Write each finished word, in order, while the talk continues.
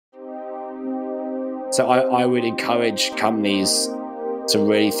So I would encourage companies to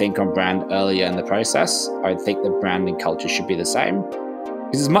really think on brand earlier in the process. I think the brand and culture should be the same,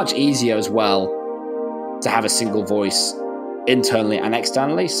 because it's much easier as well to have a single voice internally and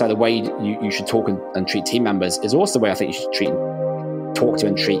externally. So the way you should talk and treat team members is also the way I think you should talk to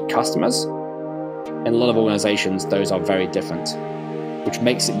and treat customers. In a lot of organizations, those are very different, which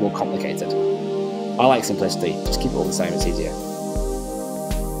makes it more complicated. I like simplicity. Just keep it all the same. It's easier.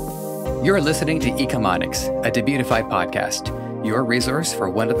 You're listening to Ecomonics, a Debutify podcast, your resource for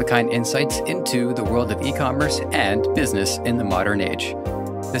one-of-a-kind insights into the world of e-commerce and business in the modern age.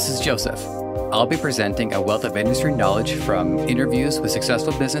 This is Joseph. I'll be presenting a wealth of industry knowledge from interviews with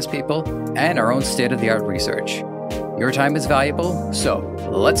successful business people and our own state-of-the-art research. Your time is valuable, so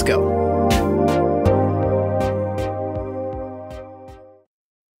let's go.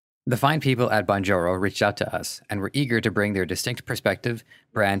 The fine people at Bonjoro reached out to us and were eager to bring their distinct perspective,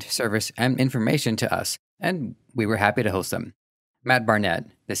 brand, service, and information to us, and we were happy to host them. Matt Barnett,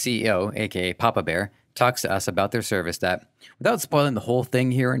 the CEO, aka Papa Bear, talks to us about their service that, without spoiling the whole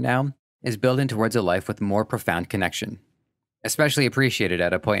thing here and now, is building towards a life with more profound connection. Especially appreciated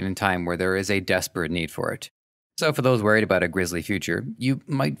at a point in time where there is a desperate need for it. So for those worried about a grizzly future, you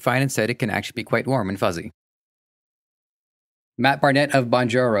might find instead it can actually be quite warm and fuzzy. Matt Barnett of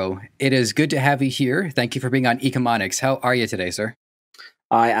Bonjoro, it is good to have you here. Thank you for being on Ecomonics. How are you today, sir?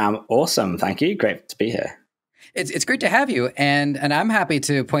 I am awesome. Thank you. Great to be here. It's great to have you. And I'm happy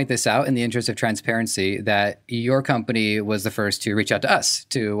to point this out in the interest of transparency that your company was the first to reach out to us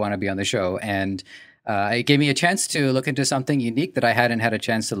to want to be on the show. And it gave me a chance to look into something unique that I hadn't had a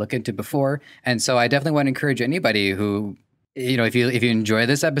chance to look into before. And so I definitely want to encourage anybody who, you know, if you enjoy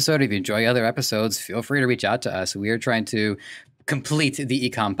this episode, if you enjoy other episodes, feel free to reach out to us. We are trying to complete the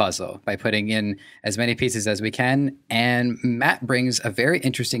ecom puzzle by putting in as many pieces as we can. And Matt brings a very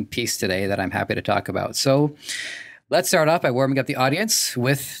interesting piece today that I'm happy to talk about. So let's start off by warming up the audience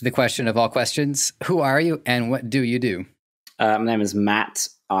with the question of all questions. Who are you and what do you do? My name is Matt.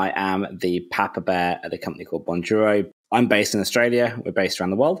 I am the Papa Bear at a company called Bonjoro. I'm based in Australia. We're based around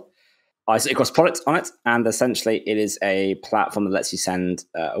the world. I sit across products on it, and essentially it is a platform that lets you send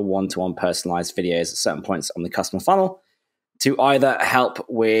a one-to-one personalized videos at certain points on the customer funnel to either help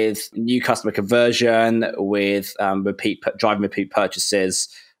with new customer conversion, with driving repeat purchases,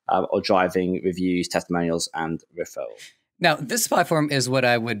 or driving reviews, testimonials, and referral. Now, this platform is what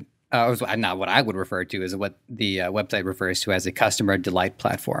I would, not what I would refer to as what the website refers to as a customer delight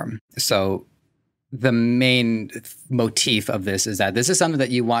platform. So the main motif of this is that this is something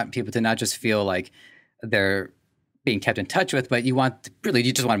that you want people to not just feel like they're being kept in touch with, but you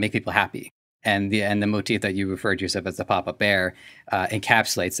just want to make people happy. And the motif that you referred to yourself as the Papa Bear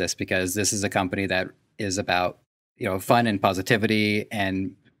encapsulates this, because this is a company that is about, you know, fun and positivity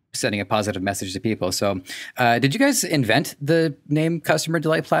and sending a positive message to people. So did you guys invent the name Customer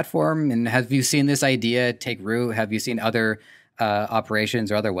Delight Platform? And have you seen this idea take root? Have you seen other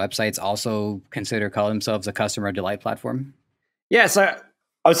operations or other websites also consider calling themselves a Customer Delight Platform? Yeah, so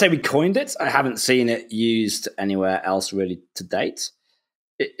I would say we coined it. I haven't seen it used anywhere else really to date.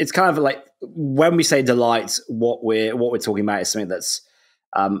 It's kind of like when we say delight, what we're talking about is something that's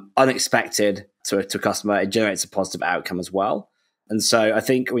unexpected to a customer. It generates a positive outcome as well. And so I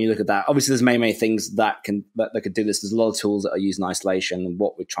think when you look at that, obviously there's many things that could do this. There's a lot of tools that are used in isolation. And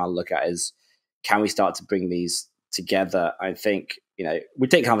what we're trying to look at is, can we start to bring these together? I think, you know, we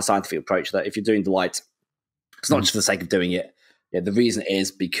take kind of a scientific approach that if you're doing delight, it's not just for the sake of doing it. Yeah, the reason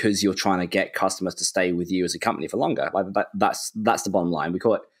is because you're trying to get customers to stay with you as a company for longer. Like that's the bottom line. We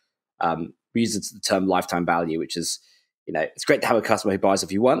call it, we use the term lifetime value, which is, you know, it's great to have a customer who buys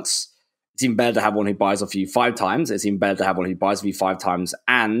off you once. It's even better to have one who buys off you 5 times. It's even better to have one who buys off you 5 times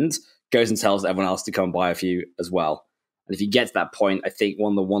and goes and tells everyone else to come and buy off you as well. And if you get to that point, I think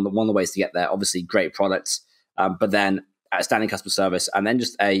one of the ways to get there, obviously great products, but then outstanding customer service, and then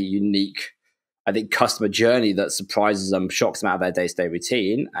just a unique, I think, customer journey that surprises them, shocks them out of their day-to-day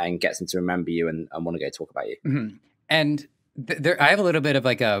routine, and gets them to remember you and want to go talk about you. Mm-hmm. And I have a little bit of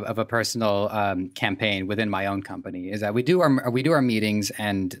like a personal campaign within my own company. Is that we do our meetings,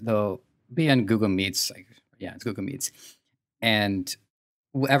 and they'll be on Google Meets. It's Google Meets, and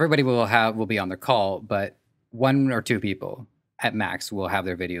everybody will be on their call, but 1 or 2 people at max will have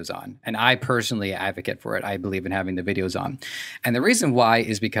their videos on. And I personally advocate for it. I believe in having the videos on, and the reason why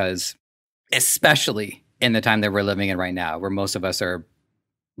is because, especially in the time that we're living in right now, where most of us are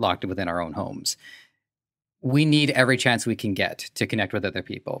locked within our own homes, we need every chance we can get to connect with other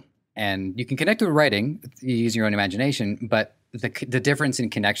people. And you can connect with writing, you use your own imagination, but the difference in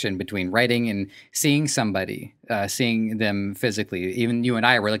connection between writing and seeing somebody, seeing them physically. Even you and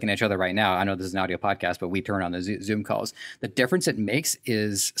I, we're looking at each other right now. I know this is an audio podcast, but we turn on the Zoom calls. The difference it makes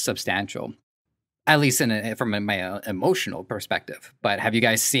is substantial, at least from my emotional perspective. But have you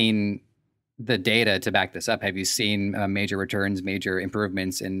guys seen the data to back this up? Have you seen major returns, major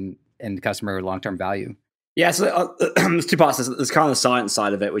improvements in customer long-term value? Yeah, so there's two parts. There's kind of the science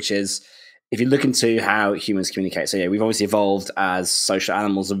side of it, which is if you look into how humans communicate. So yeah, we've obviously evolved as social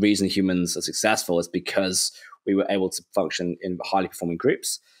animals. The reason humans are successful is because we were able to function in highly performing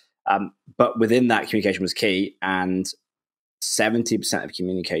groups. But within that, communication was key, and 70% of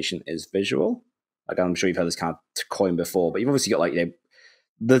communication is visual. Like I'm sure you've heard this kind of coin before, but you've obviously got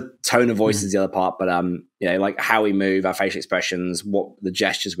the tone of voice is the other part, but like how we move, our facial expressions, what the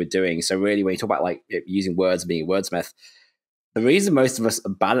gestures we're doing. So really, when you talk about like using words and being a wordsmith, the reason most of us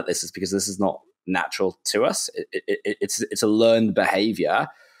are bad at this is because this is not natural to us. It's a learned behavior,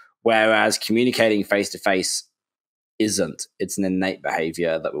 whereas communicating face to face isn't. It's an innate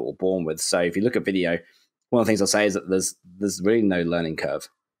behavior that we're all born with. So if you look at video, one of the things I'll say is that there's really no learning curve.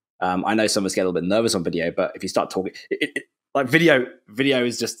 I know some of us get a little bit nervous on video, but if you start talking, like video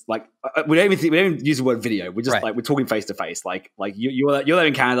is just like we don't even use the word video. We're just like we're talking face to face. Like you're there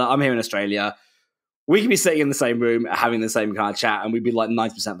in Canada, I'm here in Australia. We can be sitting in the same room having the same kind of chat, and we'd be like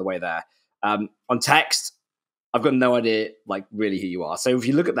 90% of the way there. On text, I've got no idea like really who you are. So if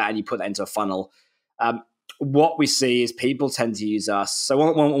you look at that and you put that into a funnel, what we see is people tend to use us. So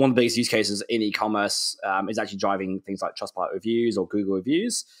one of the biggest use cases in e-commerce is actually driving things like Trustpilot reviews or Google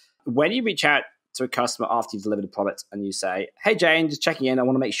reviews. When you reach out to a customer after you've delivered a product and you say, "Hey Jane, just checking in. I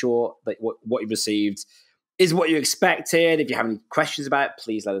want to make sure that what you've received is what you expected. If you have any questions about it,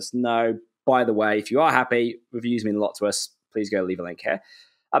 please let us know. By the way, if you are happy, reviews mean a lot to us. Please go leave a link here."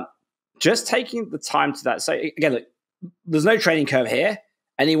 Just taking the time to that. So again, look, there's no training curve here.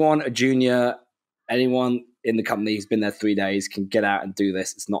 Anyone, a junior, anyone in the company who's been there 3 days can get out and do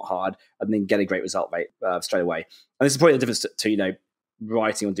this. It's not hard, and then get a great result rate straight away. And this is probably the difference to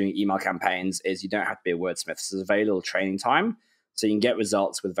writing or doing email campaigns is you don't have to be a wordsmith. So there's very little training time, so you can get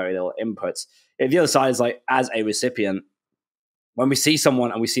results with very little inputs. The other side is like, as a recipient, when we see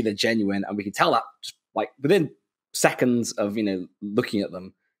someone and we see they're genuine, and we can tell that just like within seconds of looking at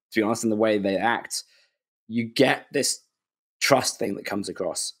them, to be honest, in the way they act, you get this trust thing that comes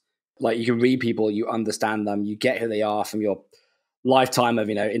across. Like you can read people, you understand them, you get who they are from your lifetime of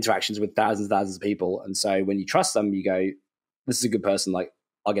interactions with thousands of people, and so when you trust them, you go, "This is a good person. Like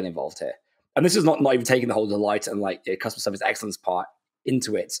I'll get involved here." And this is not even taking the whole delight and like customer service excellence part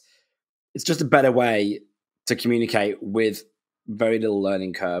into it. It's just a better way to communicate with very little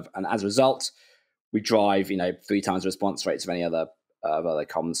learning curve, and as a result, we drive 3 times the response rates of any other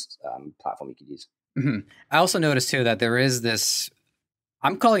comms platform you could use. Mm-hmm. I also noticed too that there is this,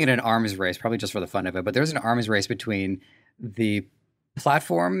 I'm calling it an arms race, probably just for the fun of it, but there's an arms race between the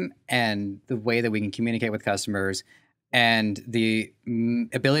platform and the way that we can communicate with customers and the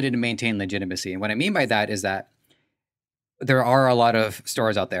ability to maintain legitimacy. And what I mean by that is that there are a lot of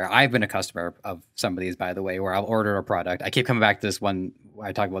stores out there. I've been a customer of some of these, by the way, where I'll order a product. I keep coming back to this one.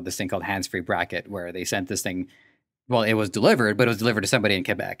 I talk about this thing called hands-free bracket, where they sent this thing. Well, it was delivered, but it was delivered to somebody in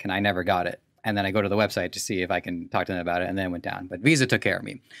Quebec, and I never got it. And then I go to the website to see if I can talk to them about it, and then it went down. But Visa took care of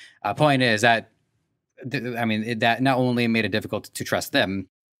me. Point is that, that not only made it difficult to trust them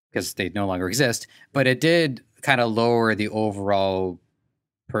because they no longer exist, but it did kind of lower the overall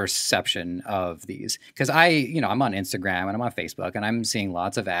perception of these. Because I'm on Instagram and I'm on Facebook, and I'm seeing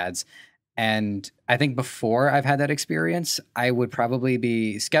lots of ads. And I think before I've had that experience, I would probably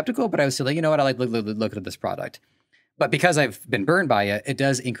be skeptical, but I was still like, you know what, I like look at this product. But because I've been burned by it, it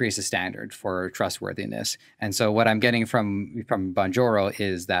does increase the standard for trustworthiness. And so what I'm getting from Bonjoro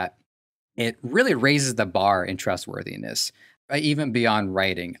is that it really raises the bar in trustworthiness, even beyond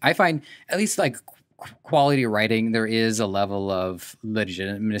writing. I find, at least like quality writing, there is a level of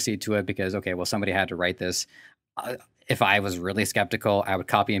legitimacy to it because, okay, well, somebody had to write this. If I was really skeptical, I would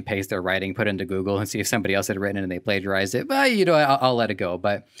copy and paste their writing, put it into Google, and see if somebody else had written it and they plagiarized it. But I'll let it go.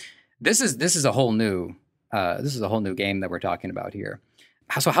 But this is a whole new game that we're talking about here.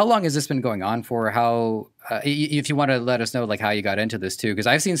 So how long has this been going on for? How, if you want to let us know like how you got into this too, because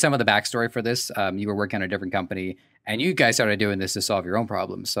I've seen some of the backstory for this. You were working on a different company, and you guys started doing this to solve your own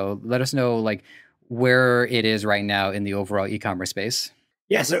problems. So let us know like where it is right now in the overall e-commerce space.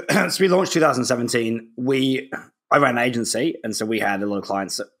 Yeah, so we launched 2017. I ran an agency, and so we had a lot of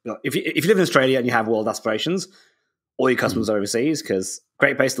clients. If you live in Australia and you have world aspirations, all your customers are overseas because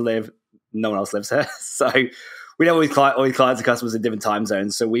great place to live. No one else lives here. So we have all these clients and customers in different time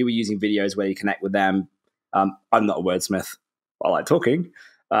zones. So we were using videos where you connect with them. I'm not a wordsmith. I like talking.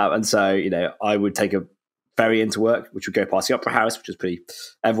 And so, I would take a ferry into work, which would go past the Opera House, which is pretty,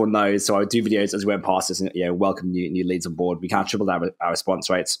 everyone knows. So I would do videos as we went past this and, welcome new leads on board. We kind of tripled our response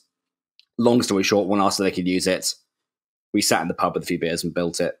rates. Long story short, one asked if they could use it. We sat in the pub with a few beers and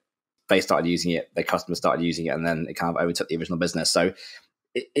built it. They started using it. Their customers started using it, and then it kind of overtook the original business. So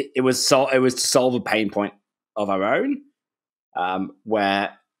it was to solve a pain point of our own,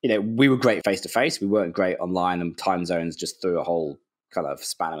 where we were great face to face. We weren't great online, and time zones just threw a whole kind of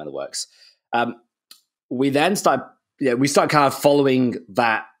spanner in the works. We then started kind of following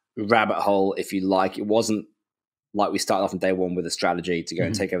that rabbit hole, if you like. It wasn't like we started off on day one with a strategy to go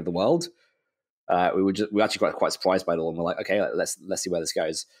and take over the world. We actually got quite surprised by it all, and we're like, okay, let's see where this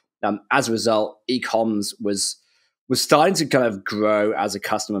goes. As a result, e-coms was starting to kind of grow as a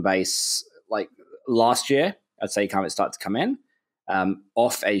customer base. Like last year, I'd say kind of it started to come in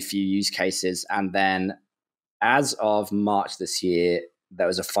off a few use cases, and then as of March this year, there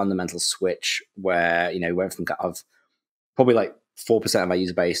was a fundamental switch where we went from kind of probably like 4% of our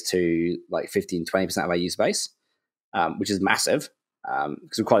user base to like 15-20% of our user base, which is massive.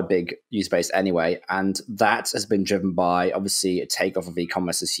 Because we're quite a big user base anyway, and that has been driven by obviously a takeoff of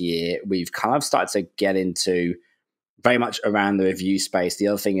e-commerce this year. We've kind of started to get into very much around the review space. The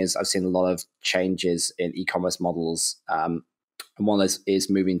other thing is I've seen a lot of changes in e-commerce models, and one is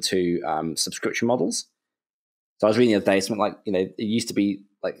moving to subscription models. So I was reading the other day, something like it used to be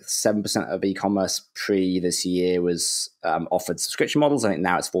like 7% of e-commerce pre this year was offered subscription models. I think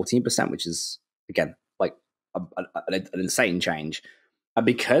now it's 14%, which is again like an insane change. And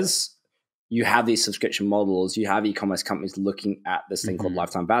because you have these subscription models, you have e-commerce companies looking at this thing called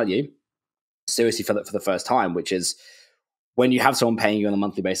lifetime value seriously for the first time, which is when you have someone paying you on a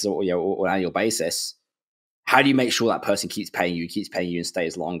monthly basis or an annual basis, how do you make sure that person keeps paying you and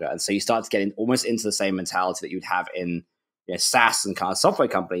stays longer? And so you start to get almost into the same mentality that you would have in SaaS and kind of software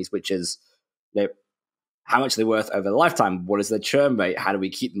companies, which is how much are they worth over the lifetime? What is their churn rate? How do we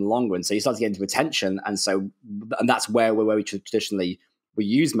keep them longer? And so you start to get into retention. And that's where we traditionally we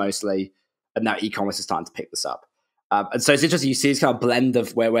use mostly. And now e-commerce is starting to pick this up. And so it's interesting. You see this kind of blend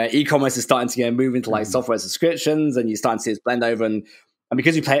of where e-commerce is starting to move into like software subscriptions, and you start to see this blend over. And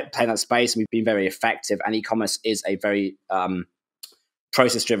because we play in that space, and we've been very effective, and e-commerce is a very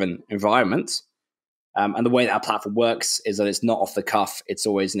process-driven environment. And the way that our platform works is that it's not off the cuff. It's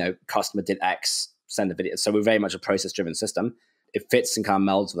always, customer did X, send a video. So we're very much a process-driven system. It fits and kind of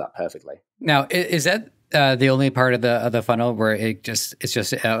melds with that perfectly. Now, is that the only part of the funnel where it's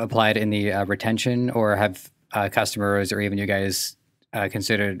just applied in the retention, or have customers or even you guys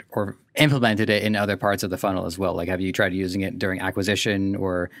considered or implemented it in other parts of the funnel as well? Like, have you tried using it during acquisition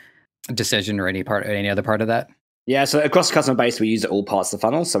or decision or any other part of that? Yeah, so across the customer base, we use it all parts of the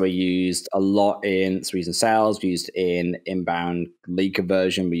funnel. So we used a lot in sales, we used in inbound lead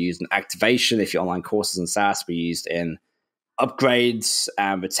conversion, we used in activation if you're online courses and SaaS, we used in upgrades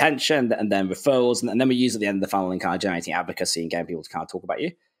and retention, and then referrals, and then we use at the end of the funnel in kind of generating advocacy and getting people to kind of talk about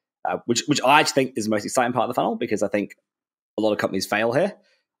you, which I actually think is the most exciting part of the funnel, because I think a lot of companies fail here.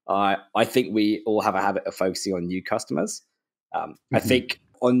 I think we all have a habit of focusing on new customers. I think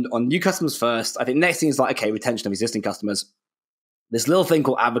on new customers first. I think next thing is like, okay, retention of existing customers. This little thing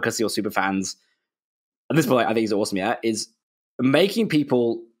called advocacy or super fans, and this point I think is awesome, is making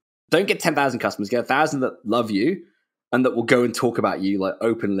people don't get 10,000 customers, get 1,000 that love you and that will go and talk about you like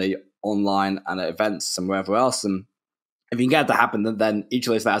openly online and at events and wherever else. And if you can get that to happen, then each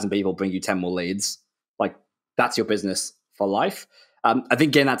of those 1,000 people bring you 10 more leads. Like, that's your business for life. I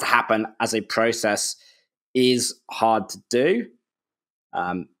think getting that to happen as a process is hard to do.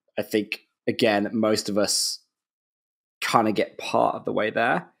 I think, again, most of us kind of get part of the way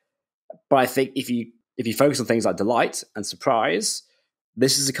there. But I think if you focus on things like delight and surprise,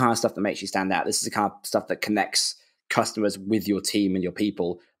 this is the kind of stuff that makes you stand out. This is the kind of stuff that connects customers with your team and your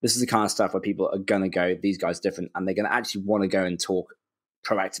people. This is the kind of stuff where people are going to go, these guys are different, and they're going to actually want to go and talk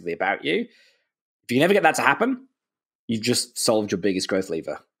proactively about you. If you never get that to happen, you've just solved your biggest growth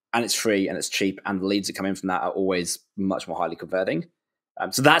lever. And it's free and it's cheap, and the leads that come in from that are always much more highly converting.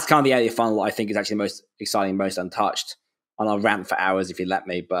 So that's kind of the area of funnel I think is actually the most exciting, most untouched. And I'll rant for hours if you let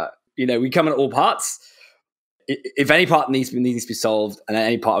me, but we come in all parts. If any part needs to be solved, and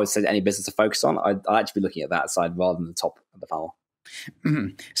any part I would say any business to focus on, I'd actually be looking at that side rather than the top of the funnel.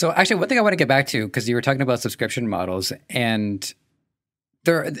 Mm-hmm. So actually, one thing I want to get back to, because you were talking about subscription models, and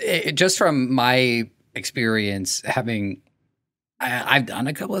just from my experience I've done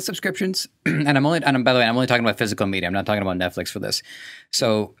a couple of subscriptions, and by the way, I'm only talking about physical media. I'm not talking about Netflix for this.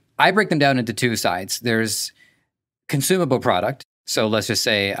 So I break them down into two sides. There's consumable product. So let's just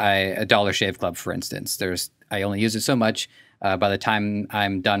say a Dollar Shave Club, for instance. I only use it so much. By the time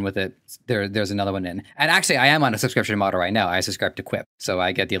I'm done with it, there's another one in. And actually, I am on a subscription model right now. I subscribe to Quip, so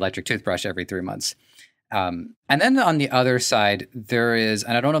I get the electric toothbrush every 3 months. And then on the other side, there is,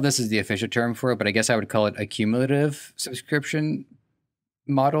 and I don't know if this is the official term for it, but I guess I would call it a cumulative subscription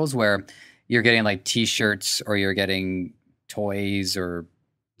models, where you're getting like T-shirts, or you're getting toys or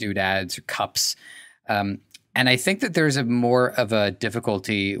doodads or cups. And I think that there's more of a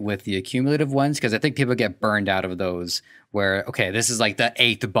difficulty with the accumulative ones, because I think people get burned out of those where, okay, this is like the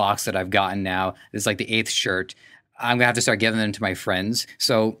 8th box that I've gotten now. This is like the 8th shirt. I'm going to have to start giving them to my friends.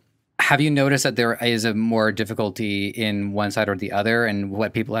 So have you noticed that there is a more difficulty in one side or the other, and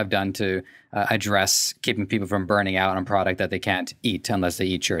what people have done to address keeping people from burning out on a product that they can't eat unless they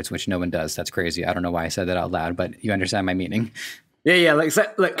eat shirts, which no one does? That's crazy. I don't know why I said that out loud, but you understand my meaning. Yeah. Like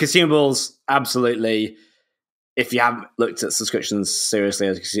consumables, absolutely. If you haven't looked at subscriptions seriously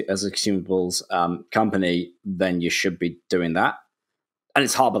as a consumables company, then you should be doing that. And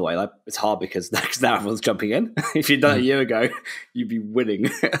it's hard, by the way. Like, it's hard because now everyone's jumping in. If you'd done it a year ago, you'd be winning.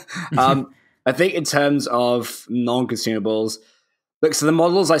 I think in terms of non-consumables, look, so the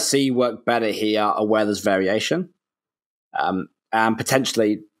models I see work better here are where there's variation, and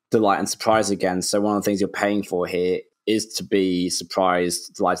potentially delight and surprise again. So one of the things you're paying for here is to be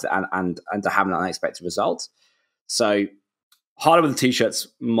surprised, delighted, and to have an unexpected result. So harder with the T-shirts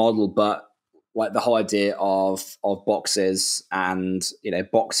model, but like the whole idea of boxes and,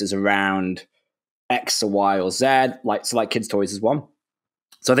 boxes around X or Y or Z, like kids' toys is one.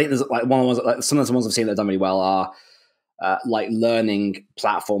 So I think there's like one of the ones, like some of the ones I've seen that have done really well are like learning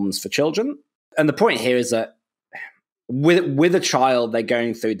platforms for children. And the point here is that with a child, they're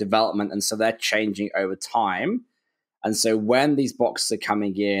going through development, and so they're changing over time. And so when these boxes are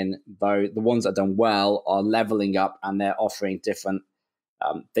coming in, though, the ones that are done well are leveling up, and they're offering different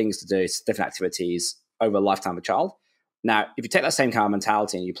things to do, different activities over a lifetime of a child. Now, if you take that same kind of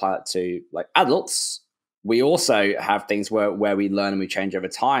mentality and you apply it to like adults, we also have things where we learn and we change over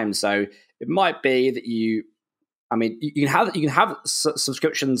time. So it might be that you can have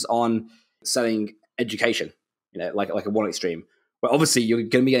subscriptions on selling education, like a one extreme, where obviously you're going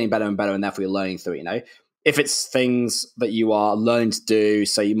to be getting better and better, and therefore you're learning through it. If it's things that you are learning to do,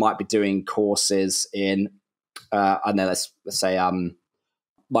 so you might be doing courses in, I don't know, let's say,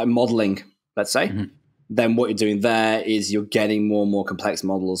 like modeling, let's say, then what you're doing there is you're getting more and more complex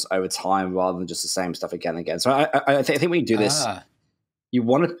models over time rather than just the same stuff again and again. So I think when you do this, you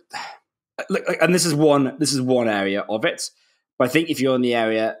want to look, and this is one area of it. But I think if you're in an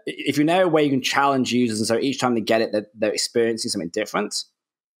area where you can challenge users, and so each time they get it, they're experiencing something different,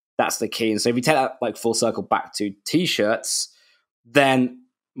 that's the key. And so if you take that like full circle back to T-shirts, then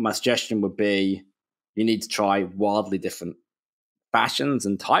my suggestion would be you need to try wildly different fashions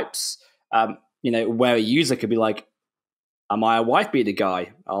and types. Where a user could be like, am I a wife beater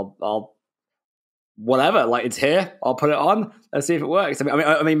guy? I'll whatever, like it's here, I'll put it on, let's see if it works.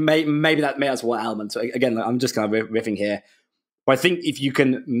 Maybe that's one element. So again, I'm just kind of riffing here. But I think if you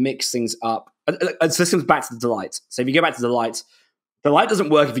can mix things up, so this comes back to the delight. So if you go back to delight doesn't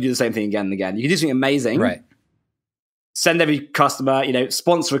work if you do the same thing again and again. You can do something amazing, right? Send every customer,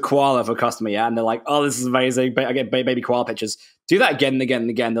 sponsor a koala for a customer, and they're like, oh, this is amazing. I get baby koala pictures. Do that again and again and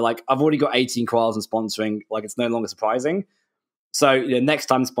again. They're like, I've already got 18 koalas in sponsoring. Like, it's no longer surprising. So next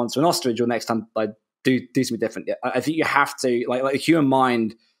time sponsor an ostrich, or next time like do something different. I think you have to like the human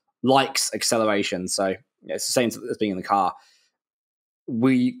mind likes acceleration. So it's the same as being in the car.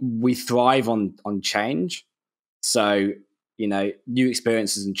 We thrive on change. So new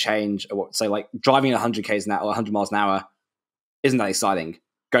experiences and change. So like driving 100 k's an hour or 100 miles an hour isn't that exciting.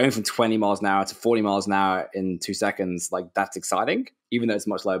 Going from 20 miles an hour to 40 miles an hour in 2 seconds, like that's exciting, even though it's a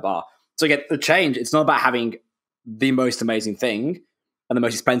much lower bar. So again, the change, it's not about having the most amazing thing and the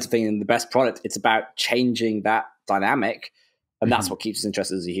most expensive thing and the best product. It's about changing that dynamic, and that's what keeps us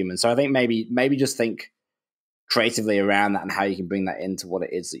interested as a human. So I think maybe just think creatively around that and how you can bring that into what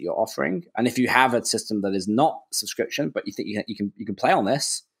it is that you're offering. And if you have a system that is not subscription, but you think you can play on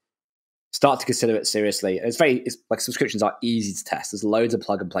this, start to consider it seriously. It's like subscriptions are easy to test. There's loads of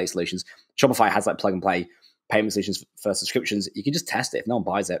plug and play solutions. Shopify has like plug and play payment solutions for subscriptions. You can just test it. If no one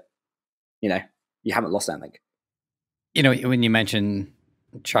buys it, you haven't lost anything. When you mention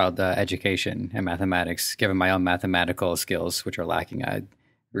child education and mathematics, given my own mathematical skills, which are lacking, I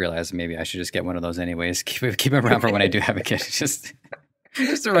realize maybe I should just get one of those anyways. Keep it around for when I do have a kid. Just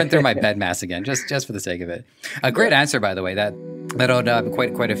to run through my bed mass again, just for the sake of it. A great answer, by the way. That opened up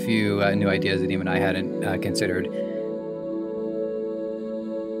quite a few new ideas that even I hadn't considered.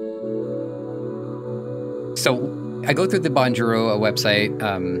 So I go through the Bonjoro website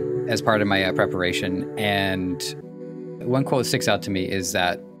as part of my preparation, and One quote sticks out to me is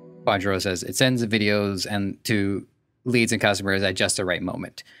that Bonjoro says it sends the videos and to leads and customers at just the right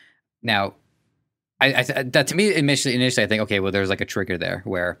moment. Now, that to me initially I think, okay, well, there's like a trigger there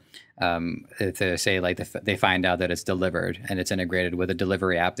where if they say like they find out that it's delivered and it's integrated with a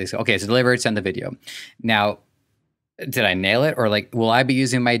delivery app, they say, okay, it's delivered, send the video. Now, did I nail it? Or like, will I be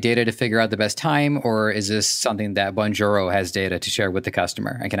using my data to figure out the best time? Or is this something that Bonjoro has data to share with the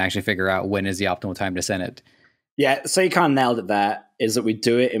customer and can actually figure out when is the optimal time to send it? Yeah, so you kind of nailed it there, is that we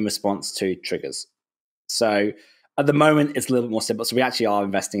do it in response to triggers. So at the moment, it's a little bit more simple. So we actually are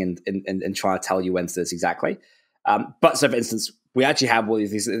investing in trying to tell you when to do this exactly. But so for instance, we actually have all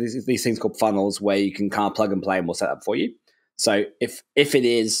these things called funnels where you can kind of plug and play and we'll set up for you. So if it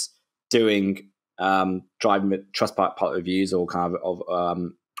is doing driving with Trustpilot reviews or kind of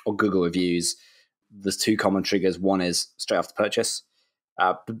or Google reviews, there's two common triggers. One is straight after purchase.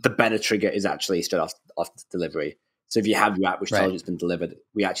 The better trigger is actually straight after delivery. So if you have your app which tells you it's been delivered,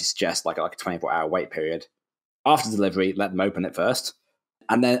 we actually suggest like a 24-hour wait period. After delivery, let them open it first.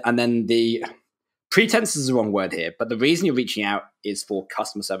 And then the pretense is the wrong word here, but the reason you're reaching out is for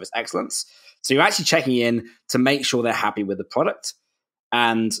customer service excellence. So you're actually checking in to make sure they're happy with the product.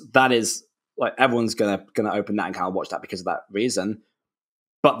 And that is like everyone's gonna open that and kind of watch that because of that reason.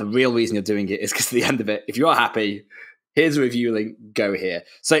 But the real reason you're doing it is because at the end of it, if you're happy, here's a review link, go here.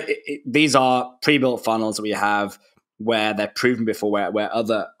 So these are pre-built funnels that we have where they're proven before, where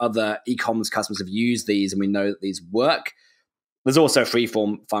other e-commerce customers have used these and we know that these work. There's also a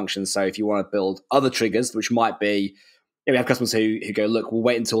freeform function. So if you want to build other triggers, which might be, we have customers who go, look, we'll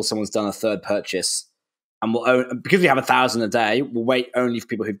wait until someone's done a third purchase. And because we have 1,000 a day, we'll wait only for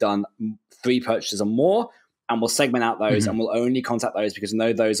people who've done 3 purchases or more. And we'll segment out those and we'll only contact those because we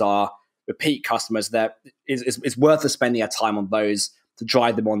know those are repeat customers. That it's worth us spending our time on those to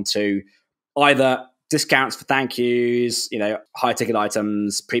drive them onto either discounts for thank yous, high ticket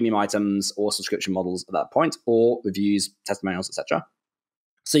items, premium items, or subscription models at that point, or reviews, testimonials, etc.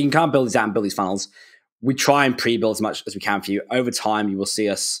 So you can kind of build these out and build these funnels. We try and pre-build as much as we can for you. Over time, you will see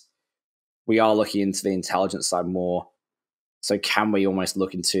us. We are looking into the intelligence side more. So can we almost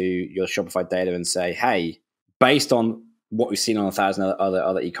look into your Shopify data and say, hey, based on what we've seen on 1,000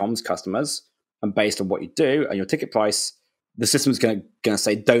 other e-commerce customers, and based on what you do and your ticket price, the system's going to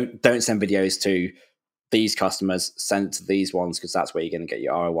say, don't send videos to these customers, send it to these ones because that's where you're going to get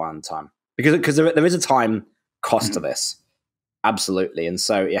your ROI on time. Because there is a time cost to this, absolutely, and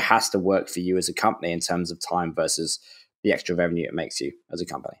so it has to work for you as a company in terms of time versus the extra revenue it makes you as a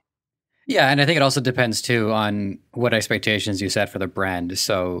company. Yeah, and I think it also depends too on what expectations you set for the brand.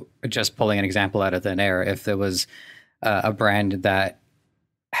 So just pulling an example out of thin air, if there was a brand that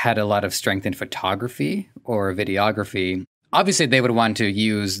had a lot of strength in photography or videography, obviously they would want to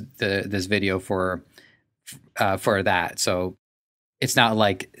use this video for that. So it's not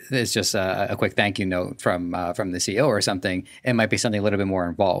like it's just a quick thank you note from the CEO or something. It might be something a little bit more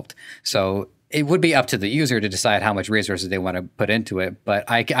involved. So it would be up to the user to decide how much resources they want to put into it. But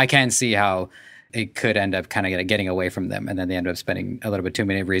I can see how it could end up kind of getting away from them, and then they end up spending a little bit too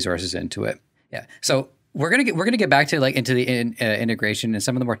many resources into it. Yeah. So we're gonna get back to like into the integration and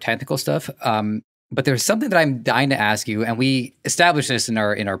some of the more technical stuff. But there's something that I'm dying to ask you, and we established this in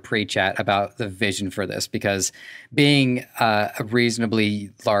our pre-chat about the vision for this, because being a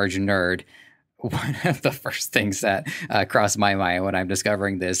reasonably large nerd, one of the first things that crossed my mind when I'm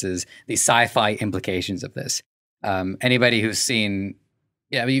discovering this is the sci-fi implications of this. Anybody who's seen,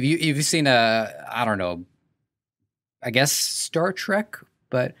 you've seen I don't know, I guess Star Trek,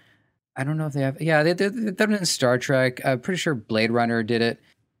 but I don't know if they have. Yeah, they've done it in Star Trek. I'm pretty sure Blade Runner did it.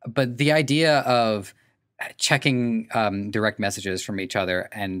 But the idea of checking direct messages from each other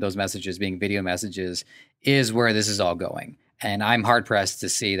and those messages being video messages is where this is all going. And I'm hard pressed to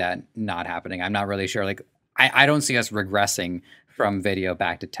see that not happening. I'm not really sure. Like, I don't see us regressing from video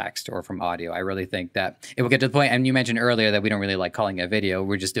back to text or from audio. I really think that it will get to the point, and you mentioned earlier that we don't really like calling it video.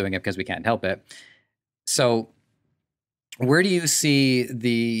 We're just doing it because we can't help it. So where do you see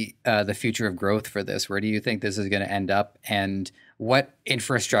the future of growth for this? Where do you think this is going to end up? And what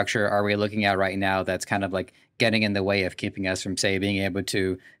infrastructure are we looking at right now that's kind of like getting in the way of keeping us from, say, being able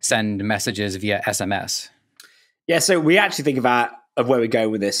to send messages via SMS? Yeah, so we actually think of where we go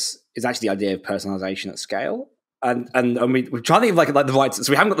with this is actually the idea of personalization at scale. And we try to think of like the right,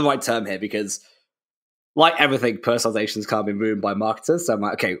 so we haven't got the right term here because like everything, personalization has kind of been ruined by marketers. So I'm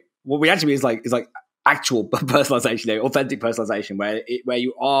like, okay, what we actually mean is like actual personalization, authentic personalization, where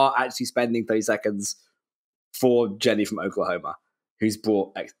you are actually spending 30 seconds for Jenny from Oklahoma, who's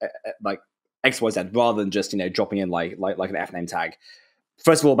brought like XYZ, rather than just dropping in like an F name tag.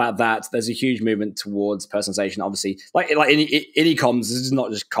 first of all, about that, there's a huge movement towards personalization. Obviously, like in e-comms, this is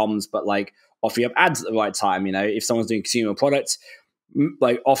not just comms, but like offering up ads at the right time. If someone's doing consumer products,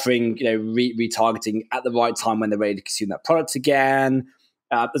 like offering retargeting at the right time when they're ready to consume that product again.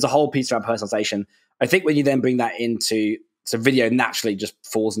 There's a whole piece around personalization. I think when you then bring that into video, naturally just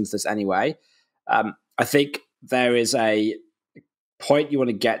falls into this anyway. I think there is a point you want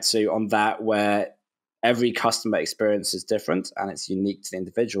to get to on that where every customer experience is different and it's unique to the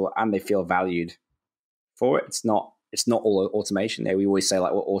individual and they feel valued for it. It's not all automation. We always say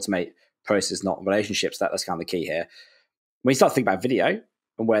like, well, automate process, not relationships. That's kind of the key here. When you start to think about video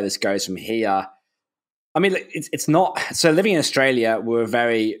and where this goes from here, I mean, it's not. So living in Australia, we're a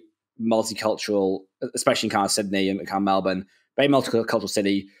very multicultural, especially in kind of Sydney and kind of Melbourne, very multicultural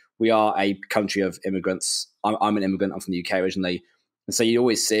city. We are a country of immigrants. I'm an immigrant. I'm from the UK originally. And so you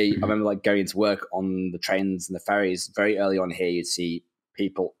always see, I remember like going into work on the trains and the ferries very early on here, you'd see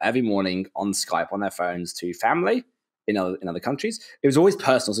people every morning on Skype on their phones to family in other countries. It was always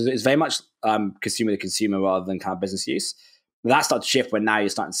personal. So it's very much consumer to consumer rather than kind of business use. That started to shift when now you're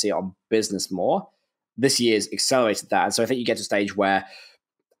starting to see it on business more. This year's accelerated that. And so I think you get to a stage where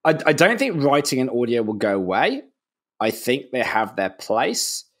I don't think writing and audio will go away. I think they have their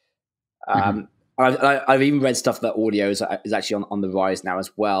place. I've even read stuff that audio is actually on the rise now as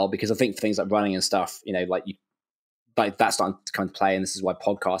well, because I think for things like running and stuff, like that's starting to come into play, and this is why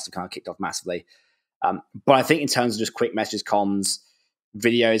podcasts have kind of kicked off massively. But I think in terms of just quick messages, comms,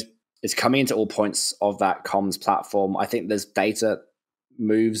 videos, it's coming into all points of that comms platform. I think there's data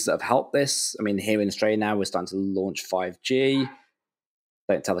moves that have helped this. I mean, here in Australia now, we're starting to launch 5G.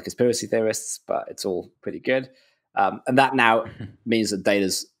 Don't tell the conspiracy theorists, but it's all pretty good. And that now means that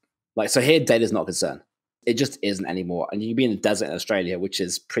data's like, so here data's not a concern. It just isn't anymore. And you can be in the desert in Australia, which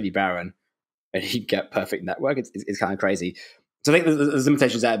is pretty barren, and you get perfect network. It's kind of crazy. So I think there's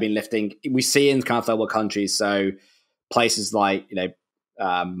limitations that have been lifting. We see in kind of third world countries, so places like,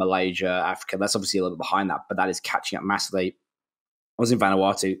 Malaysia, Africa, that's obviously a little bit behind that, but that is catching up massively. I was in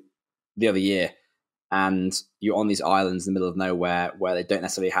Vanuatu the other year, and you're on these islands in the middle of nowhere where they don't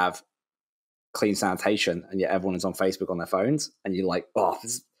necessarily have clean sanitation, and yet everyone is on Facebook on their phones, and you're like, oh,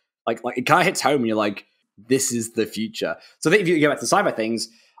 this is, like it kind of hits home, and you're like, this is the future. So I think if you go back to cyber things,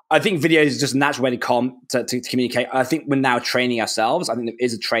 I think video is just a natural way to communicate. I think we're now training ourselves. I think there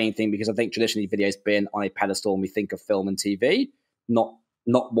is a training thing, because I think traditionally video has been on a pedestal and we think of film and TV, not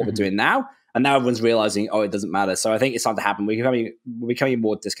what we're doing now. And now everyone's realizing, oh, it doesn't matter. So I think it's starting to happen. We're becoming a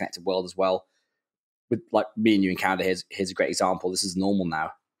more disconnected world as well. With like me and you in Canada, here's a great example. This is normal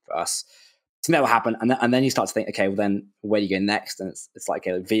now for us. So that will happen. And then you start to think, okay, well then where do you go next? And it's like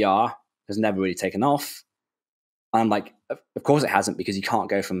VR has never really taken off. And I'm like, of course it hasn't, because you can't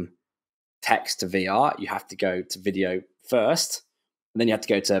go from text to VR. You have to go to video first. And then you have to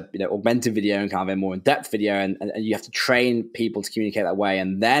go to augmented video and kind of a more in-depth video, and you have to train people to communicate that way.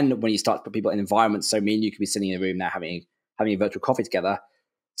 And then when you start to put people in environments, so me and you could be sitting in a room now having a virtual coffee together,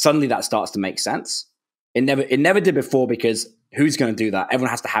 suddenly that starts to make sense. It never did before, because who's going to do that? Everyone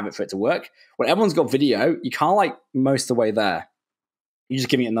has to have it for it to work. When everyone's got video, you can't like most of the way there. You're just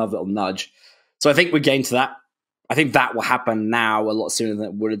giving it another little nudge. So I think we're getting to that. I think that will happen now a lot sooner than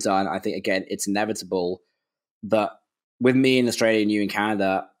it would have done. I think, again, it's inevitable that with me in Australia and you in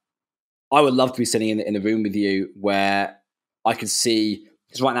Canada, I would love to be sitting in the room with you where I could see,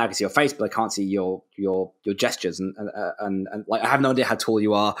 because right now I can see your face, but I can't see your gestures and like I have no idea how tall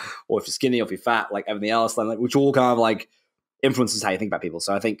you are, or if you're skinny, or if you're fat, like everything else, like, which all kind of like influences how you think about people.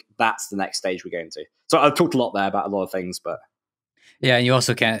 So I think that's the next stage we're going to. So I've talked a lot there about a lot of things, but yeah, and you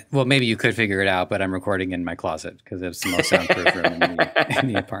also can't. Well, maybe you could figure it out, but I'm recording in my closet because it's the most soundproof room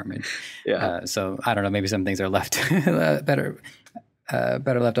in the apartment. Yeah. So I don't know. Maybe some things are left better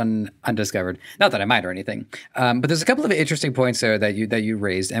left undiscovered. Not that I mind or anything, but there's a couple of interesting points there that you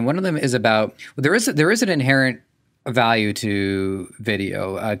raised, and one of them is about there is an inherent value to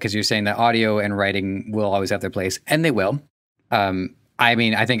video, because you're saying that audio and writing will always have their place, and they will. I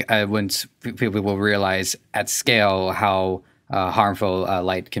mean, I think once people will realize at scale how harmful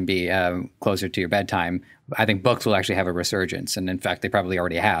light can be closer to your bedtime, I think books will actually have a resurgence. And in fact, they probably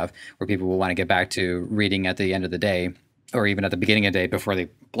already have, where people will want to get back to reading at the end of the day, or even at the beginning of the day before they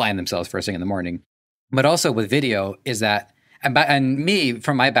blind themselves first thing in the morning. But also with video is that, and me,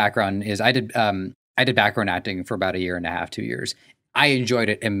 from my background, is I did background acting for about 1.5 years, 2 years. I enjoyed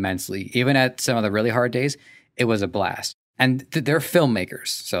it immensely. Even at some of the really hard days, it was a blast. And they're filmmakers,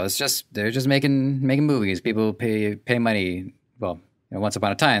 so they're just making movies. People pay money. Well, once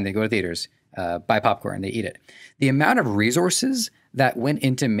upon a time, they go to theaters, buy popcorn, they eat it. The amount of resources that went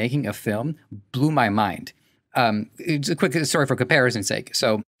into making a film blew my mind. It's a quick story for comparison's sake.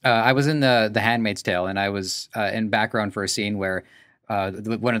 So I was in the Handmaid's Tale, and I was in background for a scene where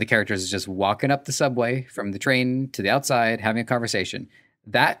one of the characters is just walking up the subway from the train to the outside, having a conversation.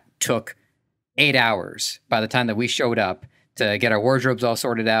 That took 8 hours by the time that we showed up to get our wardrobes all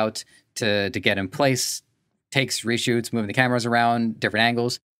sorted out, to get in place, takes, reshoots, moving the cameras around, different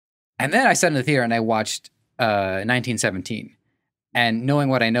angles. And then I sat in the theater and I watched 1917. And knowing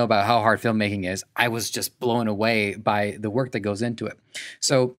what I know about how hard filmmaking is, I was just blown away by the work that goes into it.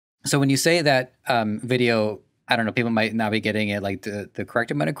 So when you say that video, I don't know, people might not be getting it like the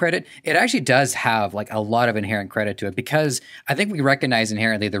correct amount of credit. It actually does have like a lot of inherent credit to it, because I think we recognize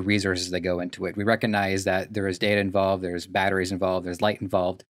inherently the resources that go into it. We recognize that there is data involved, there's batteries involved, there's light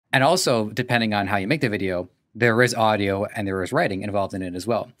involved. And also, depending on how you make the video, there is audio and there is writing involved in it as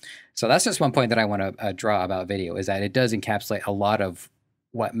well. So that's just one point that I want to draw about video, is that it does encapsulate a lot of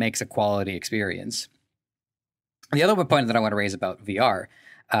what makes a quality experience. The other point that I want to raise about VR,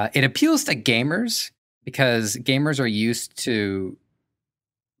 it appeals to gamers because gamers are used to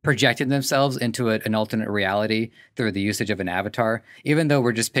projecting themselves into an alternate reality through the usage of an avatar. Even though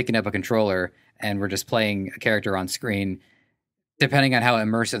we're just picking up a controller and we're just playing a character on screen, depending on how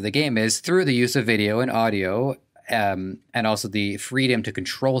immersive the game is, through the use of video and audio, and also the freedom to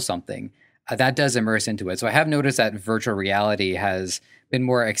control something, that does immerse into it. So I have noticed that virtual reality has been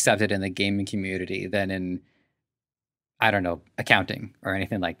more accepted in the gaming community than in, I don't know, accounting or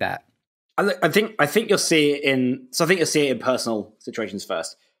anything like that. I think you'll see it in personal situations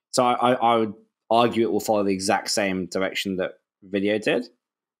first. So I would argue it will follow the exact same direction that video did.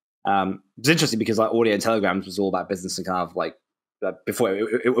 It's interesting because like audio and telegrams was all about business and kind of like before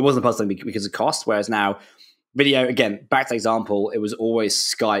it wasn't a personal thing because of cost, whereas now video, again, back to the example, it was always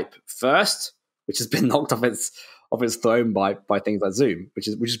Skype first, which has been knocked off its throne by things like Zoom, which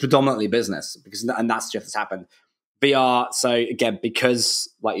is predominantly business, and that's just happened. VR, so again, because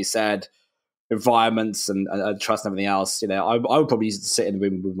like you said, environments and trust and everything else, I would probably use it to sit in the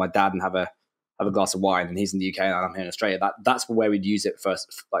room with my dad and have a glass of wine, and he's in the UK and I'm here in Australia. That's where we'd use it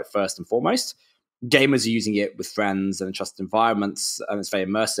first and foremost. Gamers are using it with friends and in trusted environments, and it's very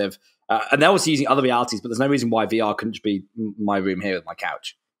immersive. And they're also using other realities, but there's no reason why VR couldn't just be my room here with my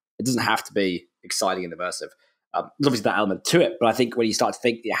couch. It doesn't have to be exciting and immersive. There's obviously that element to it, but I think when you start to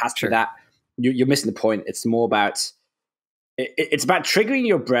think it has to be that, you're missing the point. It's more about it's about triggering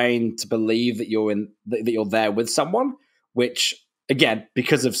your brain to believe that you're there with someone, which again,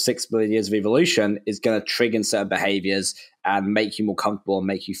 because of 6 billion years of evolution, is going to trigger certain behaviors and make you more comfortable and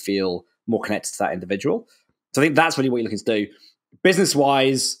make you feel more connected to that individual. So I think that's really what you're looking to do.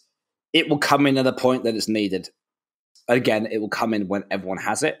 Business-wise, it will come in at the point that it's needed. Again, it will come in when everyone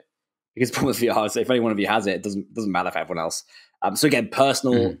has it. Because the problem with VR is if any one of you has it, it doesn't matter for everyone else. So again,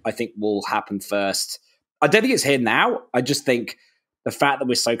 personal, I think, will happen first. I don't think it's here now. I just think the fact that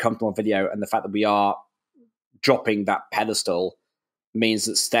we're so comfortable on video and the fact that we are dropping that pedestal means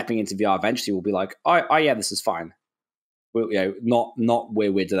that stepping into VR eventually will be like, oh yeah, this is fine. Not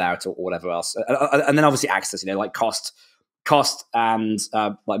we're weirded out or whatever else. And then obviously access, like cost and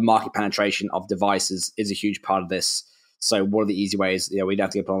like market penetration of devices is a huge part of this. So what are the easy ways? We don't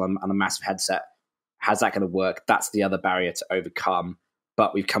have to get on a massive headset. How's that going to work? That's the other barrier to overcome.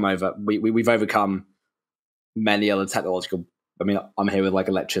 But we've we've overcome many other technological. I mean, I'm here with like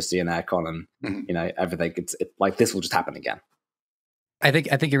electricity and aircon and everything. It's like this will just happen again. I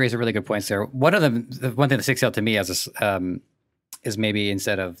think you raised a really good point there. One thing that sticks out to me as is maybe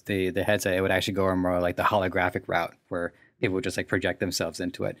instead of the headset, it would actually go more like the holographic route where people would just like project themselves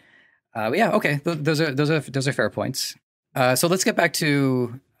into it. Yeah, okay, those are fair points. So let's get back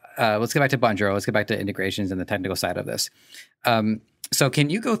to Bonjoro. Let's get back to integrations and the technical side of this. So can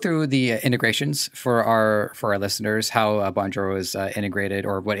you go through the integrations for our listeners, how Bonjoro is integrated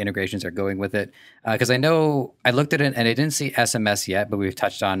or what integrations are going with it? Because I know I looked at it and I didn't see SMS yet, but we've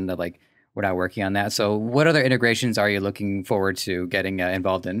touched on we're not working on that. So what other integrations are you looking forward to getting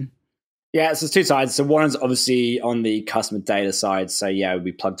involved in? Yeah, so there's two sides. So one is obviously on the customer data side. So yeah,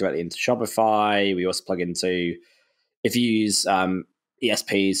 we plug directly into Shopify. We also plug into, if you use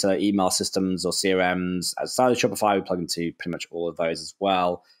ESPs, so email systems or CRMs outside of Shopify, we plug into pretty much all of those as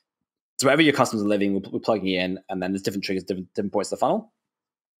well. So wherever your customers are living, we're plugging in, and then there's different triggers, different points of the funnel.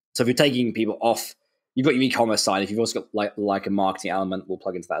 So if you're taking people off, you've got your e-commerce side. If you've also got like a marketing element, we'll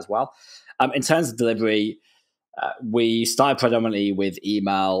plug into that as well. In terms of delivery, we started predominantly with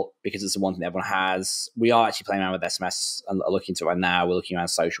email because it's the one thing everyone has. We are actually playing around with SMS and looking into it right now. We're looking around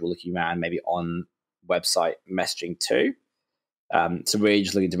social, we're looking around maybe on website messaging too. So we're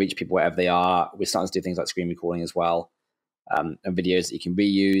just looking to reach people wherever they are. We're starting to do things like screen recording as well, and videos that you can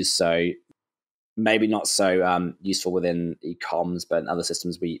reuse. So maybe not so useful within e-coms, but in other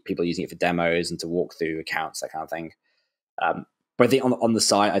systems, people are using it for demos and to walk through accounts, that kind of thing. But I think on the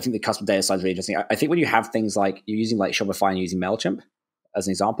side, I think the customer data side is really interesting. I think when you have things like you're using like Shopify and using MailChimp as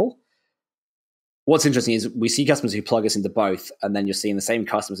an example, what's interesting is we see customers who plug us into both, and then you're seeing the same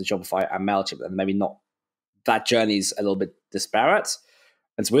customers in Shopify and MailChimp, and maybe not, that journey's a little bit disparate.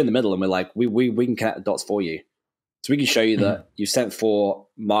 And so we're in the middle and we're like, we can connect the dots for you. So we can show you that you've sent 4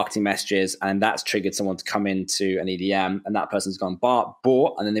 marketing messages and that's triggered someone to come into an EDM, and that person's gone bought,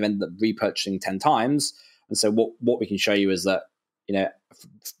 and then they've ended up repurchasing 10 times. And so what we can show you is that,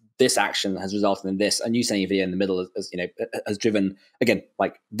 this action has resulted in this, and you sending a video in the middle has driven, again,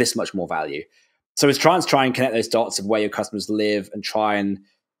 like this much more value. So it's trying and connect those dots of where your customers live and try and,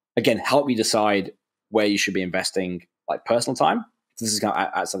 again, help you decide where you should be investing like personal time. This is kind of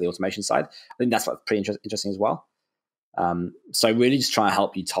outside the automation side. I think that's pretty interesting as well. So really just try and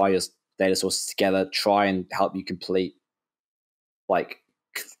help you tie your data sources together, try and help you complete, like,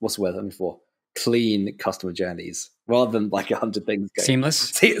 what's the word I'm looking for? Clean customer journeys rather than like 100 things going. Seamless.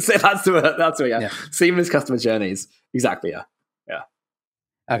 So that's the word. Yeah. Seamless customer journeys. Exactly. Yeah.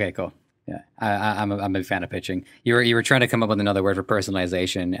 Okay, cool. Yeah, I'm a big fan of pitching. You were trying to come up with another word for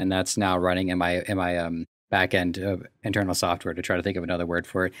personalization, and that's now running in my back end of internal software to try to think of another word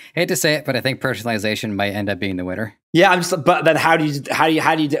for it. Hate to say it, but I think personalization might end up being the winner. Yeah, but then how do you?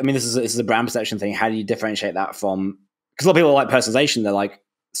 I mean, this is a brand perception thing. How do you differentiate that from? Because a lot of people like personalization. They're like,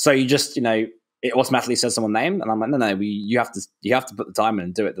 so you just it automatically says someone's name, and I'm like, no, you have to put the time in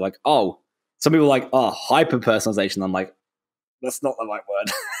and do it. They're like, oh, some people are like, oh, hyper personalization. I'm like, that's not the right word.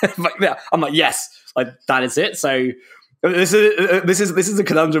 But yeah, I'm like, yes, like that is it. So this is a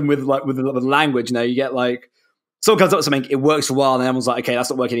conundrum with language. You get like someone comes up with something, it works for a while, and then everyone's like, okay, that's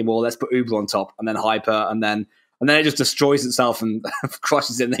not working anymore. Let's put Uber on top, and then hyper, and then it just destroys itself and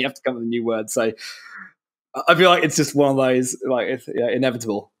crushes it. And then you have to come up with a new word. So I feel like it's just one of those, like, it's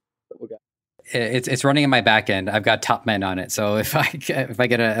inevitable that we'll get. It's running in my back end. I've got top men on it. So if I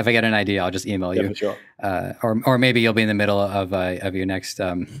get an idea, I'll just email you. Yeah, for sure. Or maybe you'll be in the middle of your next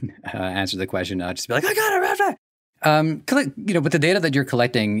answer to the question. I'll just be like, I got it. With the data that you're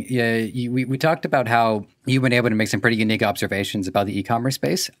collecting, we talked about how you've been able to make some pretty unique observations about the e-commerce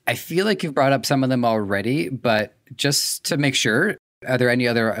space. I feel like you've brought up some of them already, but just to make sure, are there any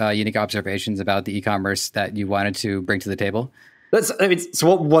other unique observations about the e-commerce that you wanted to bring to the table? So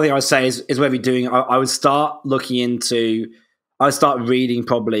one thing I would say is whatever you're doing, I would start reading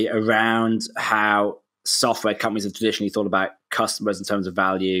probably around how software companies have traditionally thought about customers in terms of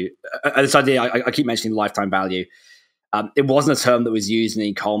value. This idea, I keep mentioning lifetime value. It wasn't a term that was used in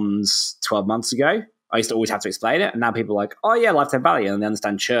e-coms 12 months ago. I used to always have to explain it. And now people are like, oh yeah, lifetime value. And they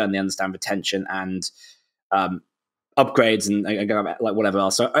understand churn, they understand retention and upgrades and like whatever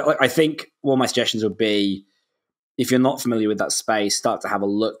else. So I think one of my suggestions would be, if you're not familiar with that space, start to have a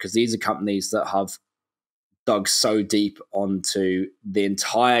look, because these are companies that have dug so deep onto the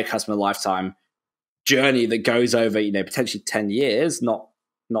entire customer lifetime journey that goes over, potentially 10 years, not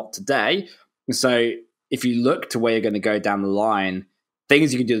today. And so if you look to where you're going to go down the line,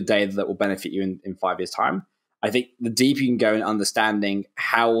 things you can do today that will benefit you in 5 years' time. I think the deeper you can go in understanding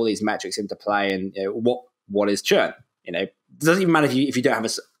how all these metrics interplay and what is churn. It doesn't even matter if you don't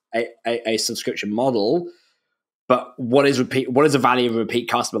have a subscription model. But what is the value of a repeat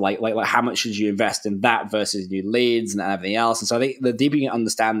customer? Like how much should you invest in that versus new leads and everything else? And so I think the deeper you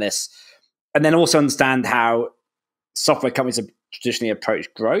understand this, and then also understand how software companies have traditionally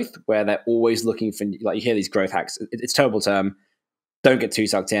approached growth, where they're always looking for, like, you hear these growth hacks. It's a terrible term. Don't get too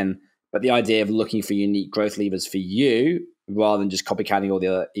sucked in. But the idea of looking for unique growth levers for you, rather than just copycatting all the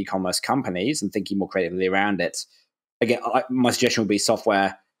other e-commerce companies and thinking more creatively around it. Again, my suggestion would be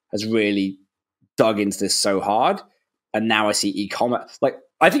software has really dug into this so hard, and now I see e-commerce. Like,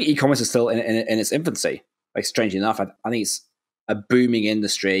 I think e-commerce is still in its infancy. Like, strangely enough, I think it's a booming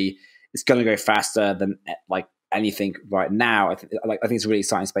industry. It's going to go faster than like anything right now. I think it's a really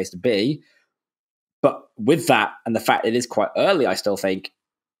exciting space to be. But with that, and the fact it is quite early, I still think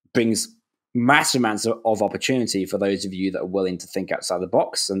brings massive amounts of opportunity for those of you that are willing to think outside the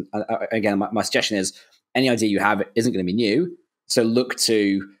box. And again, my suggestion is, any idea you have isn't going to be new. So look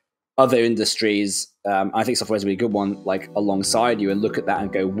to other industries. I think software is a really good one, like alongside you, and look at that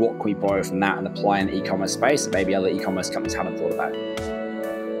and go, what can we borrow from that and apply in the e-commerce space that maybe other e-commerce companies haven't thought about?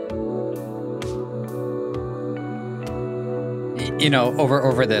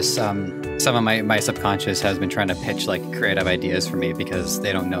 Over this, some of my subconscious has been trying to pitch like creative ideas for me, because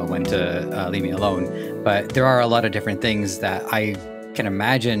they don't know when to leave me alone. But there are a lot of different things that I can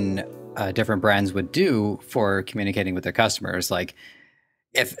imagine different brands would do for communicating with their customers. Like,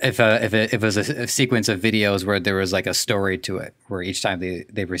 If it was a sequence of videos where there was like a story to it, where each time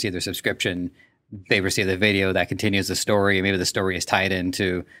they receive their subscription, they receive the video that continues the story. Maybe the story is tied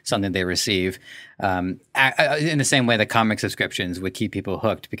into something they receive. In the same way that comic subscriptions would keep people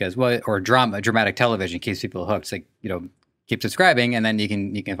hooked, because or dramatic television keeps people hooked. It's like, keep subscribing and then you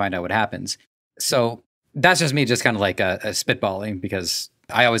can find out what happens. So that's just me, just kind of like a spitballing, because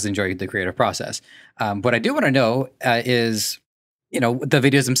I always enjoy the creative process. What I do want to know is, the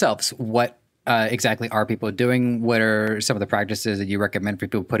videos themselves. What exactly are people doing? What are some of the practices that you recommend for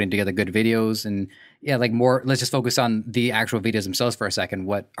people putting together good videos? And let's just focus on the actual videos themselves for a second.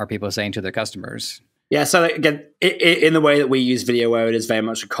 What are people saying to their customers? Yeah, so again, in the way that we use video, where it is very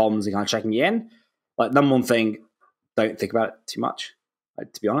much a comms and kind of checking you in, like number one thing, don't think about it too much.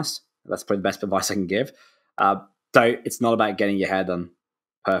 Like, to be honest, that's probably the best advice I can give. It's not about getting your hair done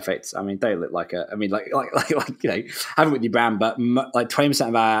perfect. I mean, don't look like have it with your brand, but like 20%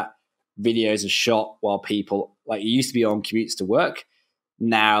 of our videos are shot while people, like, it used to be on commutes to work.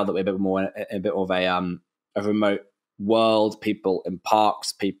 Now that we're a bit more of a remote world, people in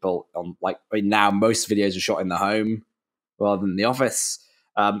parks, people on now most videos are shot in the home rather than the office.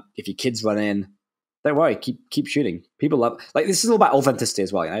 If your kids run in, don't worry, keep shooting. People love, this is all about authenticity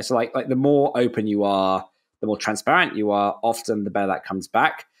as well, So like the more open you are, the more transparent you are, often the better that comes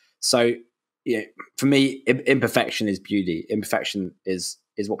back. So for me, imperfection is beauty. Imperfection is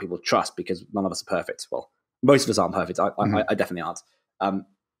what people trust, because none of us are perfect. Well, most of us aren't perfect. I definitely aren't.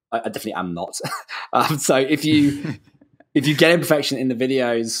 I definitely am not. So if you get imperfection in the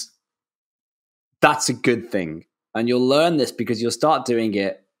videos, that's a good thing, and you'll learn this because you'll start doing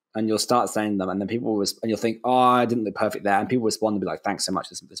it and you'll start saying them, and then people will, and you'll think, "Oh, I didn't look perfect there," and people respond and be like, "Thanks so much.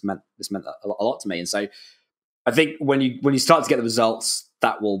 This meant a lot to me." And so I think when you start to get the results,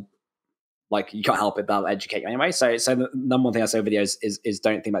 that will, you can't help it, that'll educate you anyway. So the number one thing I say with videos is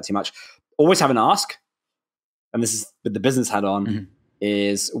don't think about it too much. Always have an ask, and this is with the business hat on. Mm-hmm.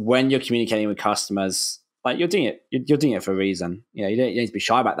 Is when you're communicating with customers, you're doing it. You're doing it for a reason. You don't need to be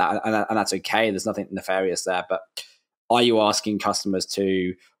shy about that, and that's okay. There's nothing nefarious there. But are you asking customers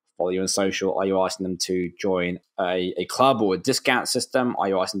to follow you on social? Are you asking them to join a club or a discount system? Are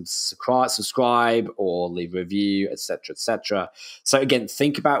you asking them to subscribe or leave a review, etc., etc.? So again,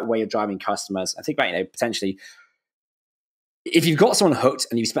 think about where you're driving customers, and think about, potentially, if you've got someone hooked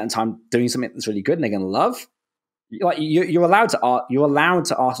and you've spent time doing something that's really good and they're going to love, you're allowed to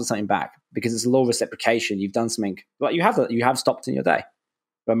ask for something back, because it's a law of reciprocation. You've done something, you have stopped in your day,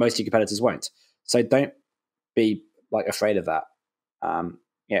 but most of your competitors won't. So don't be afraid of that.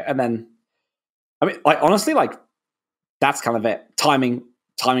 And then, I mean, honestly, that's kind of it. Timing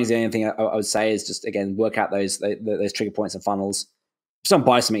is the only thing I would say is just, again, work out those trigger points and funnels. If someone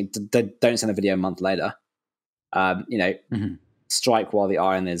buys something, don't send a video a month later. Mm-hmm. Strike while the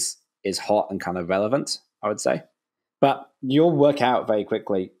iron is hot and kind of relevant, I would say. But you'll work out very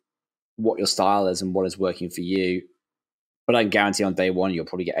quickly what your style is and what is working for you. But I can guarantee on day one, you'll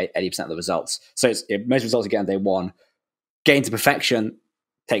probably get 80% of the results. So most results you get on day one. Getting to perfection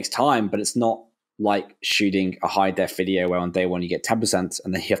takes time, but it's not like shooting a high def video where on day one you get 10%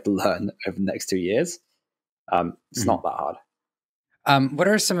 and then you have to learn over the next 2 years. It's not that hard. What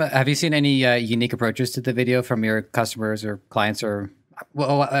are have you seen any unique approaches to the video from your customers or clients? Or,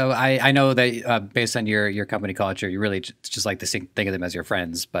 well, I know that based on your company culture, you really just like to think of them as your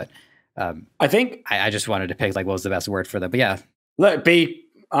friends, but I think I just wanted to pick what was the best word for them. But yeah, look,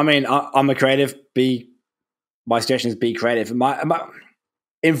 I'm a creative. My suggestion is be creative.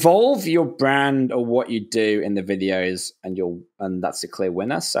 Involve your brand or what you do in the videos, and that's a clear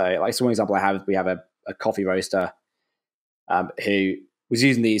winner. So, one example I have, we have a coffee roaster who was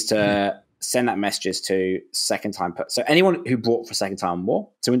using these to send out messages to second time. So anyone who bought for a second time or more,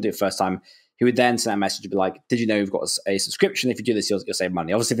 so wouldn't do it first time, he would then send a message to be like, "Did you know we've got a subscription? If you do this, you'll save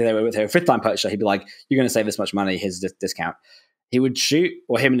money." Obviously, if they were a fifth time purchaser, he'd be like, "You're going to save this much money. Here's this discount." He would shoot,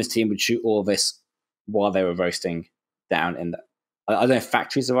 or him and his team would shoot all of this while they were roasting down in I don't know if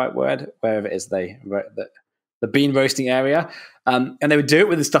factory is the right word, wherever it is the bean roasting area. And they would do it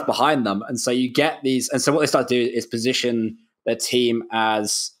with the stuff behind them. And so you get these, and so what they start to do is position their team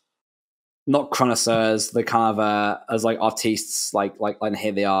as not connoisseurs, the kind of as artistes, like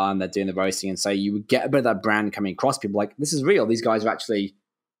here they are, and they're doing the roasting. And so you would get a bit of that brand coming across. People like, this is real. These guys are actually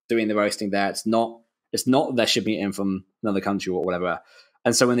doing the roasting there. It's not they're shipping it in from another country or whatever.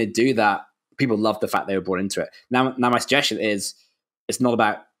 And so when they do that, people love the fact they were brought into it. Now my suggestion is, it's not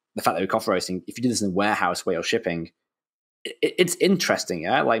about the fact that we're coffee roasting. If you do this in a warehouse where you're shipping, it's interesting.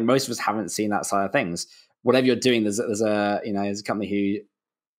 Yeah, most of us haven't seen that side of things. Whatever you're doing, there's a company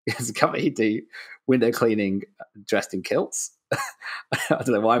who do window cleaning dressed in kilts. I don't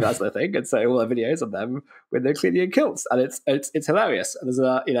know why that's the thing. And so all the videos of them when they're cleaning in kilts, and it's hilarious.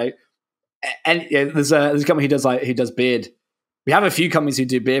 And there's there's a company who does beard. We have a few companies who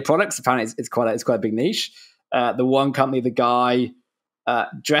do beard products. Apparently, it's quite a big niche. The one company, the guy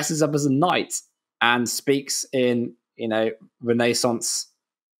dresses up as a knight and speaks in Renaissance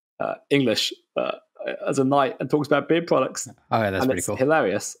English as a knight and talks about beard products. Oh, yeah, that's pretty cool.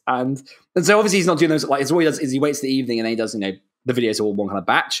 Hilarious. And so obviously he's not doing those. Like, it's all he does is he waits the evening and then he does the videos all one kind of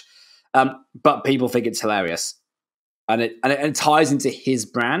batch. But people think it's hilarious, and it ties into his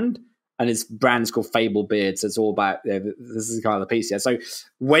brand. And his brand's called Fable Beards. So it's all about this is kind of the piece here. So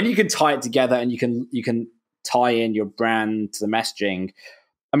when you can tie it together and you can tie in your brand to the messaging,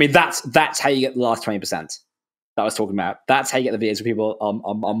 I mean that's how you get the last 20% that I was talking about. That's how you get the videos where people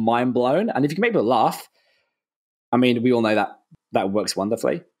are mind blown. And if you can make people laugh, I mean, we all know that works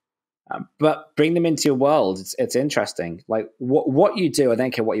wonderfully. But bring them into your world. It's interesting. Like what you do, I don't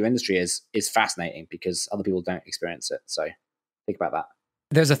care what your industry is fascinating because other people don't experience it. So think about that.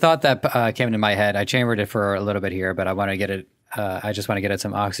 There's a thought that came into my head. I chambered it for a little bit here, but I want to get it. I just want to get it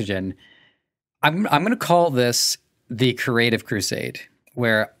some oxygen. I'm going to call this the creative crusade,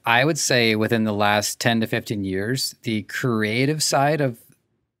 where I would say within the last 10 to 15 years, the creative side of,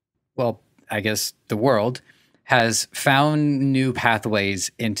 well, I guess the world has found new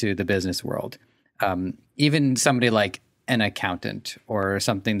pathways into the business world. Even somebody like an accountant or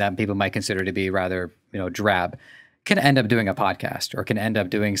something that people might consider to be rather, drab, can end up doing a podcast or can end up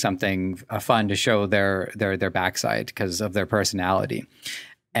doing something fun to show their backside because of their personality.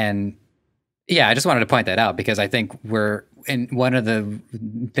 And yeah, I just wanted to point that out because I think one of the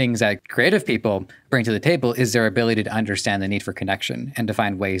things that creative people bring to the table is their ability to understand the need for connection and to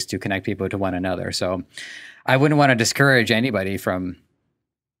find ways to connect people to one another. So I wouldn't want to discourage anybody from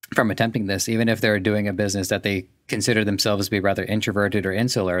attempting this, even if they're doing a business that they consider themselves to be rather introverted or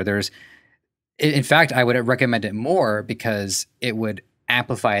insular. In fact, I would recommend it more because it would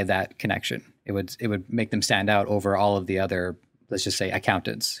amplify that connection. It would make them stand out over all of the other, let's just say,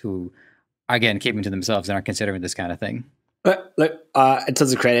 accountants who, again, keeping to themselves and aren't considering this kind of thing. But look, in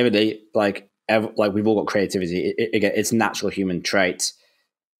terms of creativity, like we've all got creativity. It's a natural human trait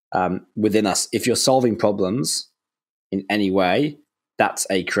within us. If you're solving problems in any way, that's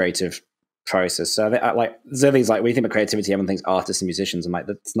a creative process. So, there's other things like when you think about creativity, everyone thinks artists and musicians. I'm like,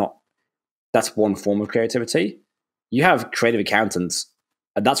 that's one form of creativity. You have creative accountants,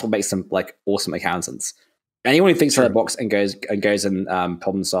 and that's what makes them like awesome accountants. Anyone who thinks out of the box and goes and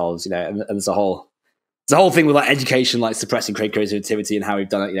problem solves, and there's a whole thing with like education, like suppressing creativity and how we've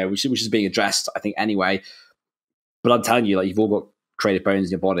done it, which is being addressed, I think, anyway. But I'm telling you, like, you've all got creative bones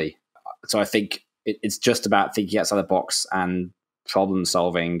in your body. So I think it's just about thinking outside the box and problem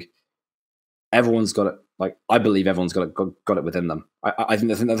solving. Everyone's got it. Like, I believe everyone's got it within them. I think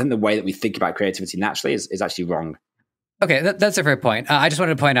the way that we think about creativity naturally is actually wrong. Okay, that's a fair point. I just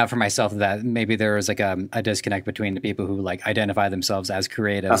wanted to point out for myself that maybe there is like a disconnect between the people who like identify themselves as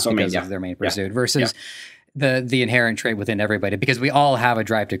creative because of their main pursuit versus the inherent trait within everybody. Because we all have a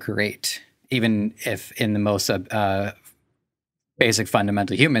drive to create, even if in the most basic,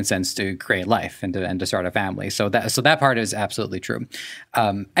 fundamental human sense, to create life and to start a family. So that part is absolutely true.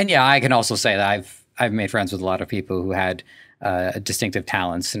 And yeah, I can also say that I've made friends with a lot of people who had distinctive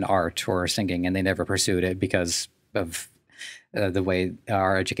talents in art or singing, and they never pursued it because of the way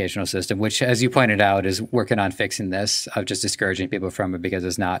our educational system, which, as you pointed out, is working on fixing this, of just discouraging people from it because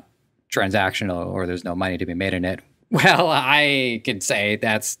it's not transactional or there's no money to be made in it. Well, I could say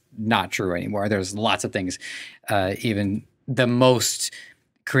that's not true anymore. There's lots of things, even the most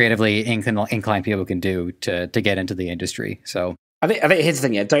creatively inclined people can do to get into the industry. So I think here's the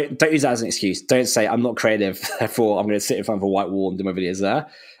thing. Yeah, don't use that as an excuse. Don't say I'm not creative, therefore I'm going to sit in front of a white wall and do my videos there.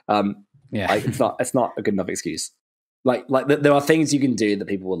 Like, it's not a good enough excuse. Like there are things you can do that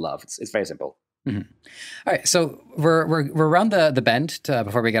people will love. It's very simple. Mm-hmm. All right, so we're around the bend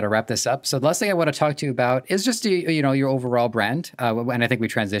before we got to wrap this up. So the last thing I want to talk to you about is just your overall brand, and I think we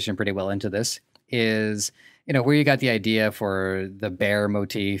transitioned pretty well into this. Is where you got the idea for the bear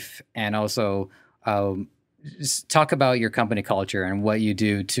motif, and also just talk about your company culture and what you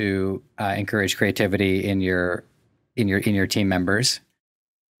do to encourage creativity in your team members.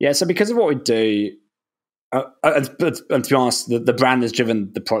 Yeah, so because of what we do. And to be honest, the brand has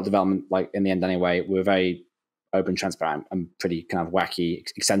driven the product development, like, in the end anyway. We're very open, transparent, and pretty kind of wacky,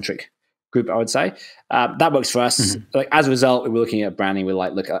 eccentric group, I would say. That works for us. Mm-hmm. Like, as a result, we're looking at branding. We're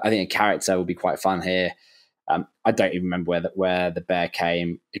like, look, I think a character would be quite fun here. I don't even remember where the bear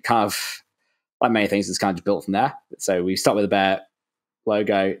came. It kind of, like many things, it's kind of built from there. So we start with the bear.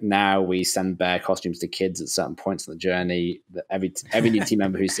 logo. Now we send bear costumes to kids at certain points in the journey. That every new team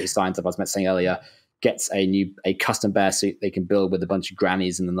member who signs up, I was saying earlier, gets a custom bear suit they can build with a bunch of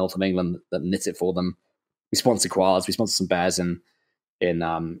grannies in the north of England that knit it for them. We sponsor koalas. We sponsor some bears in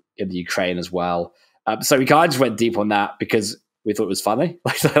the Ukraine as well. So we kind of just went deep on that because we thought it was funny.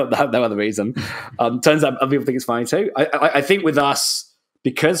 Like no other reason. Turns out other people think it's funny too. I think with us,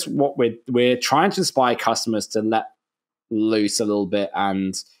 because what we're trying to inspire customers to let loose a little bit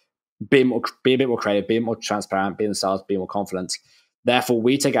and be a bit more creative, be more transparent, be themselves, be more confident. Therefore,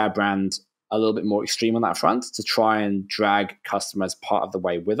 we take our brand a little bit more extreme on that front to try and drag customers part of the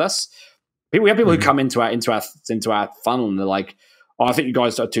way with us. We have people who come into our funnel and they're like, "Oh, I think you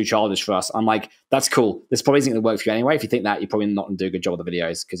guys are too childish for us." I'm like, "That's cool. This probably isn't going to work for you anyway. If you think that, you're probably not going to do a good job of the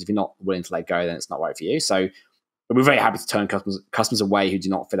videos, because if you're not willing to let go, then it's not right for you." So we're very happy to turn customers away who do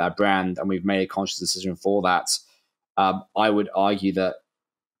not fit our brand, and we've made a conscious decision for that. I would argue that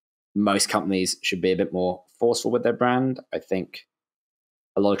most companies should be a bit more forceful with their brand. I think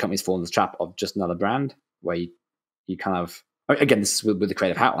a lot of companies fall in the trap of just another brand where you kind of, again, this is with the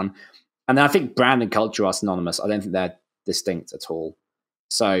creative hat on. And then I think brand and culture are synonymous. I don't think they're distinct at all.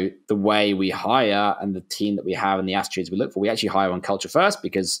 So the way we hire and the team that we have and the attitudes we look for, we actually hire on culture first,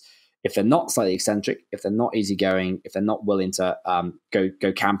 because if they're not slightly eccentric, if they're not easygoing, if they're not willing to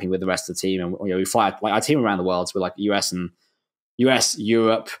go camping with the rest of the team, and we fly like our team around the world, so we're like US,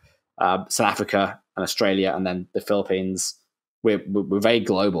 Europe, South Africa, and Australia, and then the Philippines. We're very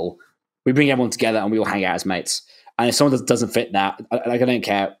global. We bring everyone together and we all hang out as mates. And if someone doesn't fit that, I don't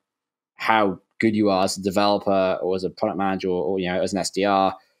care how good you are as a developer or as a product manager or as an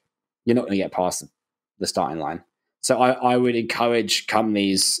SDR, you're not going to get past the starting line. So I would encourage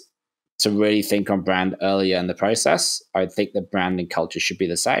companies to really think on brand earlier in the process. I think that brand and culture should be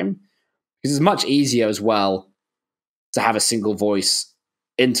the same, because it's much easier as well to have a single voice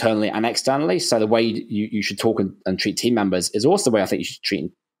internally and externally. So the way you should talk and treat team members is also the way I think you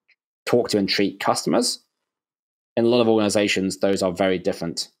should talk to and treat customers. In a lot of organizations, those are very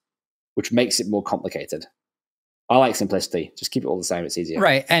different, which makes it more complicated. I like simplicity. Just keep it all the same. It's easier.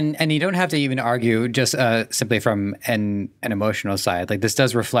 Right. And you don't have to even argue just simply from an emotional side. Like, this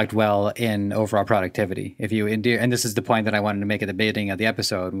does reflect well in overall productivity. If you endear, and this is the point that I wanted to make at the beginning of the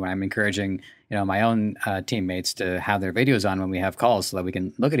episode, when I'm encouraging, my own teammates to have their videos on when we have calls so that we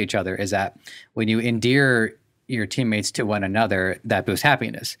can look at each other, is that when you endear your teammates to one another, that boosts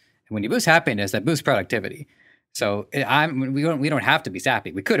happiness. And when you boost happiness, that boosts productivity. So we don't have to be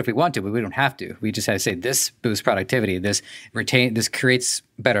sappy. We could if we want to, but we don't have to. We just have to say this boosts productivity. This creates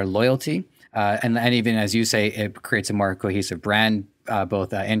better loyalty, and even as you say, it creates a more cohesive brand,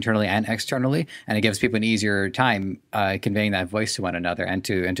 both internally and externally, and it gives people an easier time conveying that voice to one another and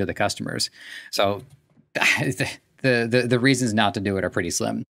to the customers. So the reasons not to do it are pretty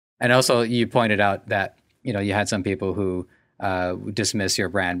slim. And also, you pointed out that you had some people who dismiss your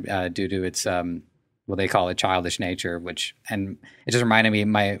brand due to its well, they call it childish nature, and it just reminded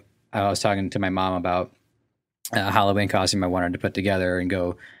me, I was talking to my mom about a Halloween costume I wanted to put together and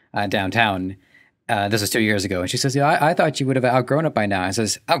go downtown. This was 2 years ago. And she says, "Yeah, I thought you would have outgrown it by now." I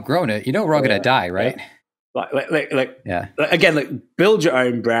says, "Outgrown it? We're all going to die, right?" Yeah. Again, build your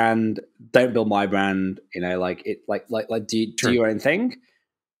own brand. Don't build my brand. Do your own thing.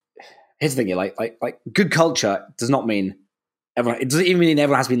 Here's the thing: like good culture does not mean everyone. It doesn't even mean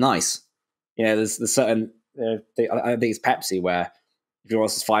everyone has to be nice. There's certain. I think it's Pepsi, where if you're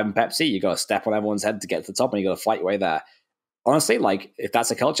also 5 in Pepsi, you got to step on everyone's head to get to the top, and you got to fight your way there. Honestly, like, if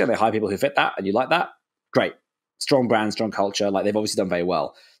that's a culture, they hire people who fit that, and you like that, great. Strong brand, strong culture. Like, they've obviously done very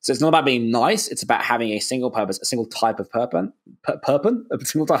well. So it's not about being nice. It's about having a single purpose, a single type of a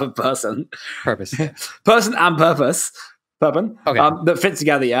single type of person. Purpose. Person and purpose. Okay. That fits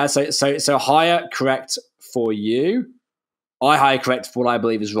together, yeah. So hire correct for you. I hire correct for what I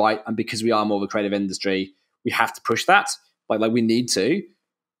believe is right, and because we are more of a creative industry, we have to push that. Like we need to.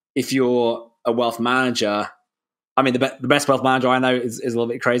 If you're a wealth manager, I mean, the best wealth manager I know is a little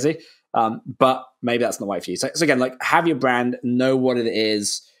bit crazy, but maybe that's not right for you. So again, like, have your brand, know what it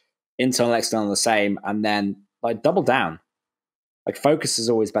is, internal, external, the same, and then like double down. Like, focus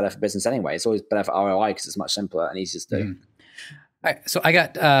is always better for business anyway. It's always better for ROI because it's much simpler and easier to do. Mm-hmm. All right, so I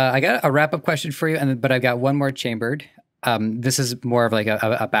got a wrap up question for you, but I've got one more chambered. This is more of like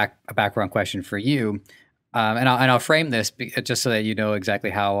a background question for you, and I'll frame this just so that you know exactly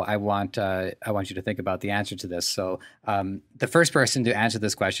how I want you to think about the answer to this. So the first person to answer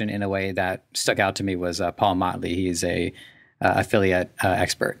this question in a way that stuck out to me was Paul Motley. He's a affiliate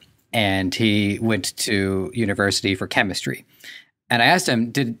expert, and he went to university for chemistry. And I asked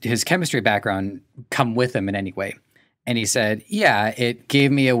him, did his chemistry background come with him in any way? And he said, yeah, it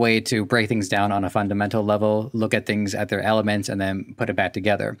gave me a way to break things down on a fundamental level, look at things at their elements, and then put it back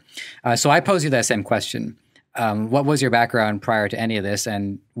together. So I pose you that same question. What was your background prior to any of this?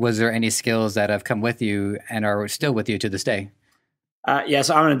 And was there any skills that have come with you and are still with you to this day?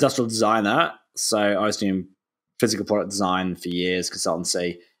 So I'm an industrial designer. So I was doing physical product design for years,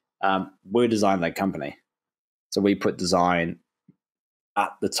 consultancy. We're a design-led company. So we put design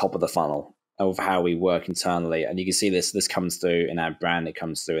at the top of the funnel of how we work internally. And you can see this comes through in our brand. It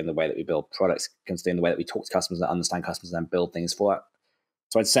comes through in the way that we build products. It comes through in the way that we talk to customers and understand customers and then build things for it.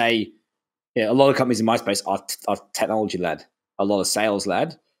 So I'd say a lot of companies in my space are technology-led, a lot of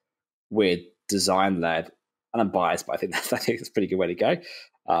sales-led, we're design-led. And I'm biased, but I think that's a pretty good way to go.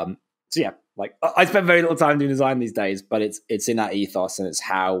 I spend very little time doing design these days, but it's in our ethos and it's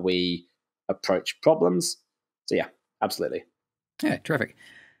how we approach problems. So yeah, absolutely. Yeah, terrific.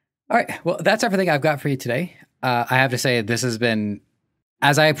 All right. Well, that's everything I've got for you today. I have to say, this has been,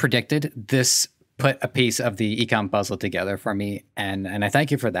 as I predicted, this put a piece of the ecom puzzle together for me. And I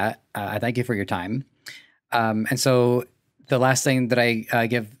thank you for that. I thank you for your time. And so the last thing that I'll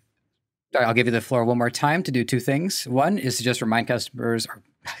give you the floor one more time to do two things. One is to just remind customers, or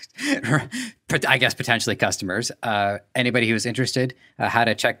I guess potentially customers, anybody who's interested, how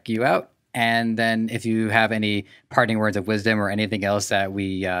to check you out. And then if you have any parting words of wisdom or anything else that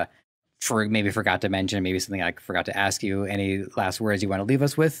we maybe forgot to mention, maybe something I forgot to ask you, any last words you want to leave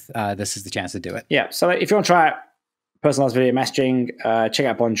us with, this is the chance to do it. Yeah. So if you want to try out personalized video messaging, check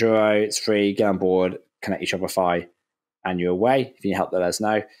out Bonjoro. It's free. Get on board, connect your Shopify, and you're away. If you need help, let us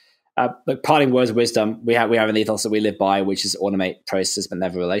know. But parting words of wisdom, we have an ethos that we live by, which is automate processes but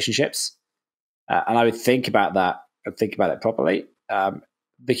never relationships. And I would think about that. I'd think about it properly.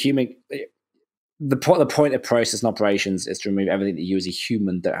 The point of process and operations is to remove everything that you as a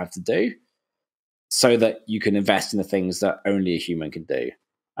human don't have to do, so that you can invest in the things that only a human can do.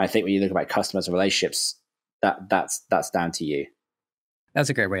 I think when you look at customers and relationships, that's down to you. That's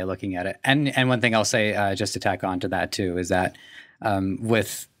a great way of looking at it. And one thing I'll say, just to tack on to that too, is that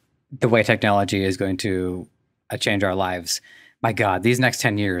with the way technology is going to change our lives, my God, these next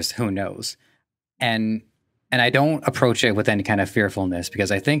 10 years, who knows? And I don't approach it with any kind of fearfulness,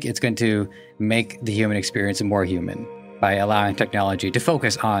 because I think it's going to make the human experience more human by allowing technology to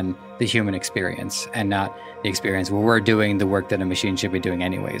focus on the human experience and not the experience where we're doing the work that a machine should be doing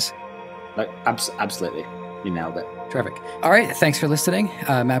anyways. Absolutely. You nailed it. Terrific. All right. Thanks for listening.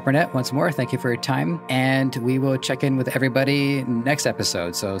 Matt Barnett, once more, thank you for your time. And we will check in with everybody next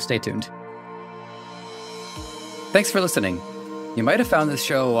episode, so stay tuned. Thanks for listening. You might have found this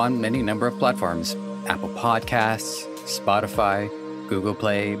show on any number of platforms: Apple Podcasts, Spotify, Google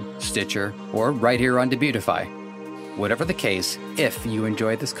Play, Stitcher, or right here on Debutify. Whatever the case, if you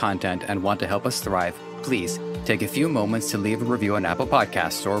enjoyed this content and want to help us thrive, please take a few moments to leave a review on Apple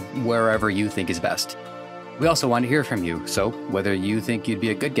Podcasts or wherever you think is best. We also want to hear from you, so whether you think you'd be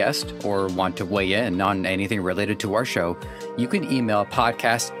a good guest or want to weigh in on anything related to our show, you can email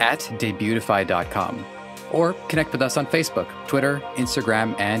podcast@debutify.com or connect with us on Facebook, Twitter,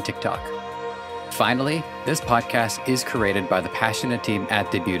 Instagram, and TikTok. Finally, this podcast is created by the passionate team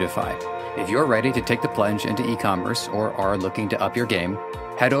at Debutify. If you're ready to take the plunge into e-commerce or are looking to up your game,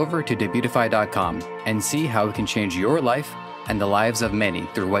 head over to Debutify.com and see how it can change your life and the lives of many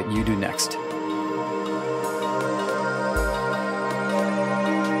through what you do next.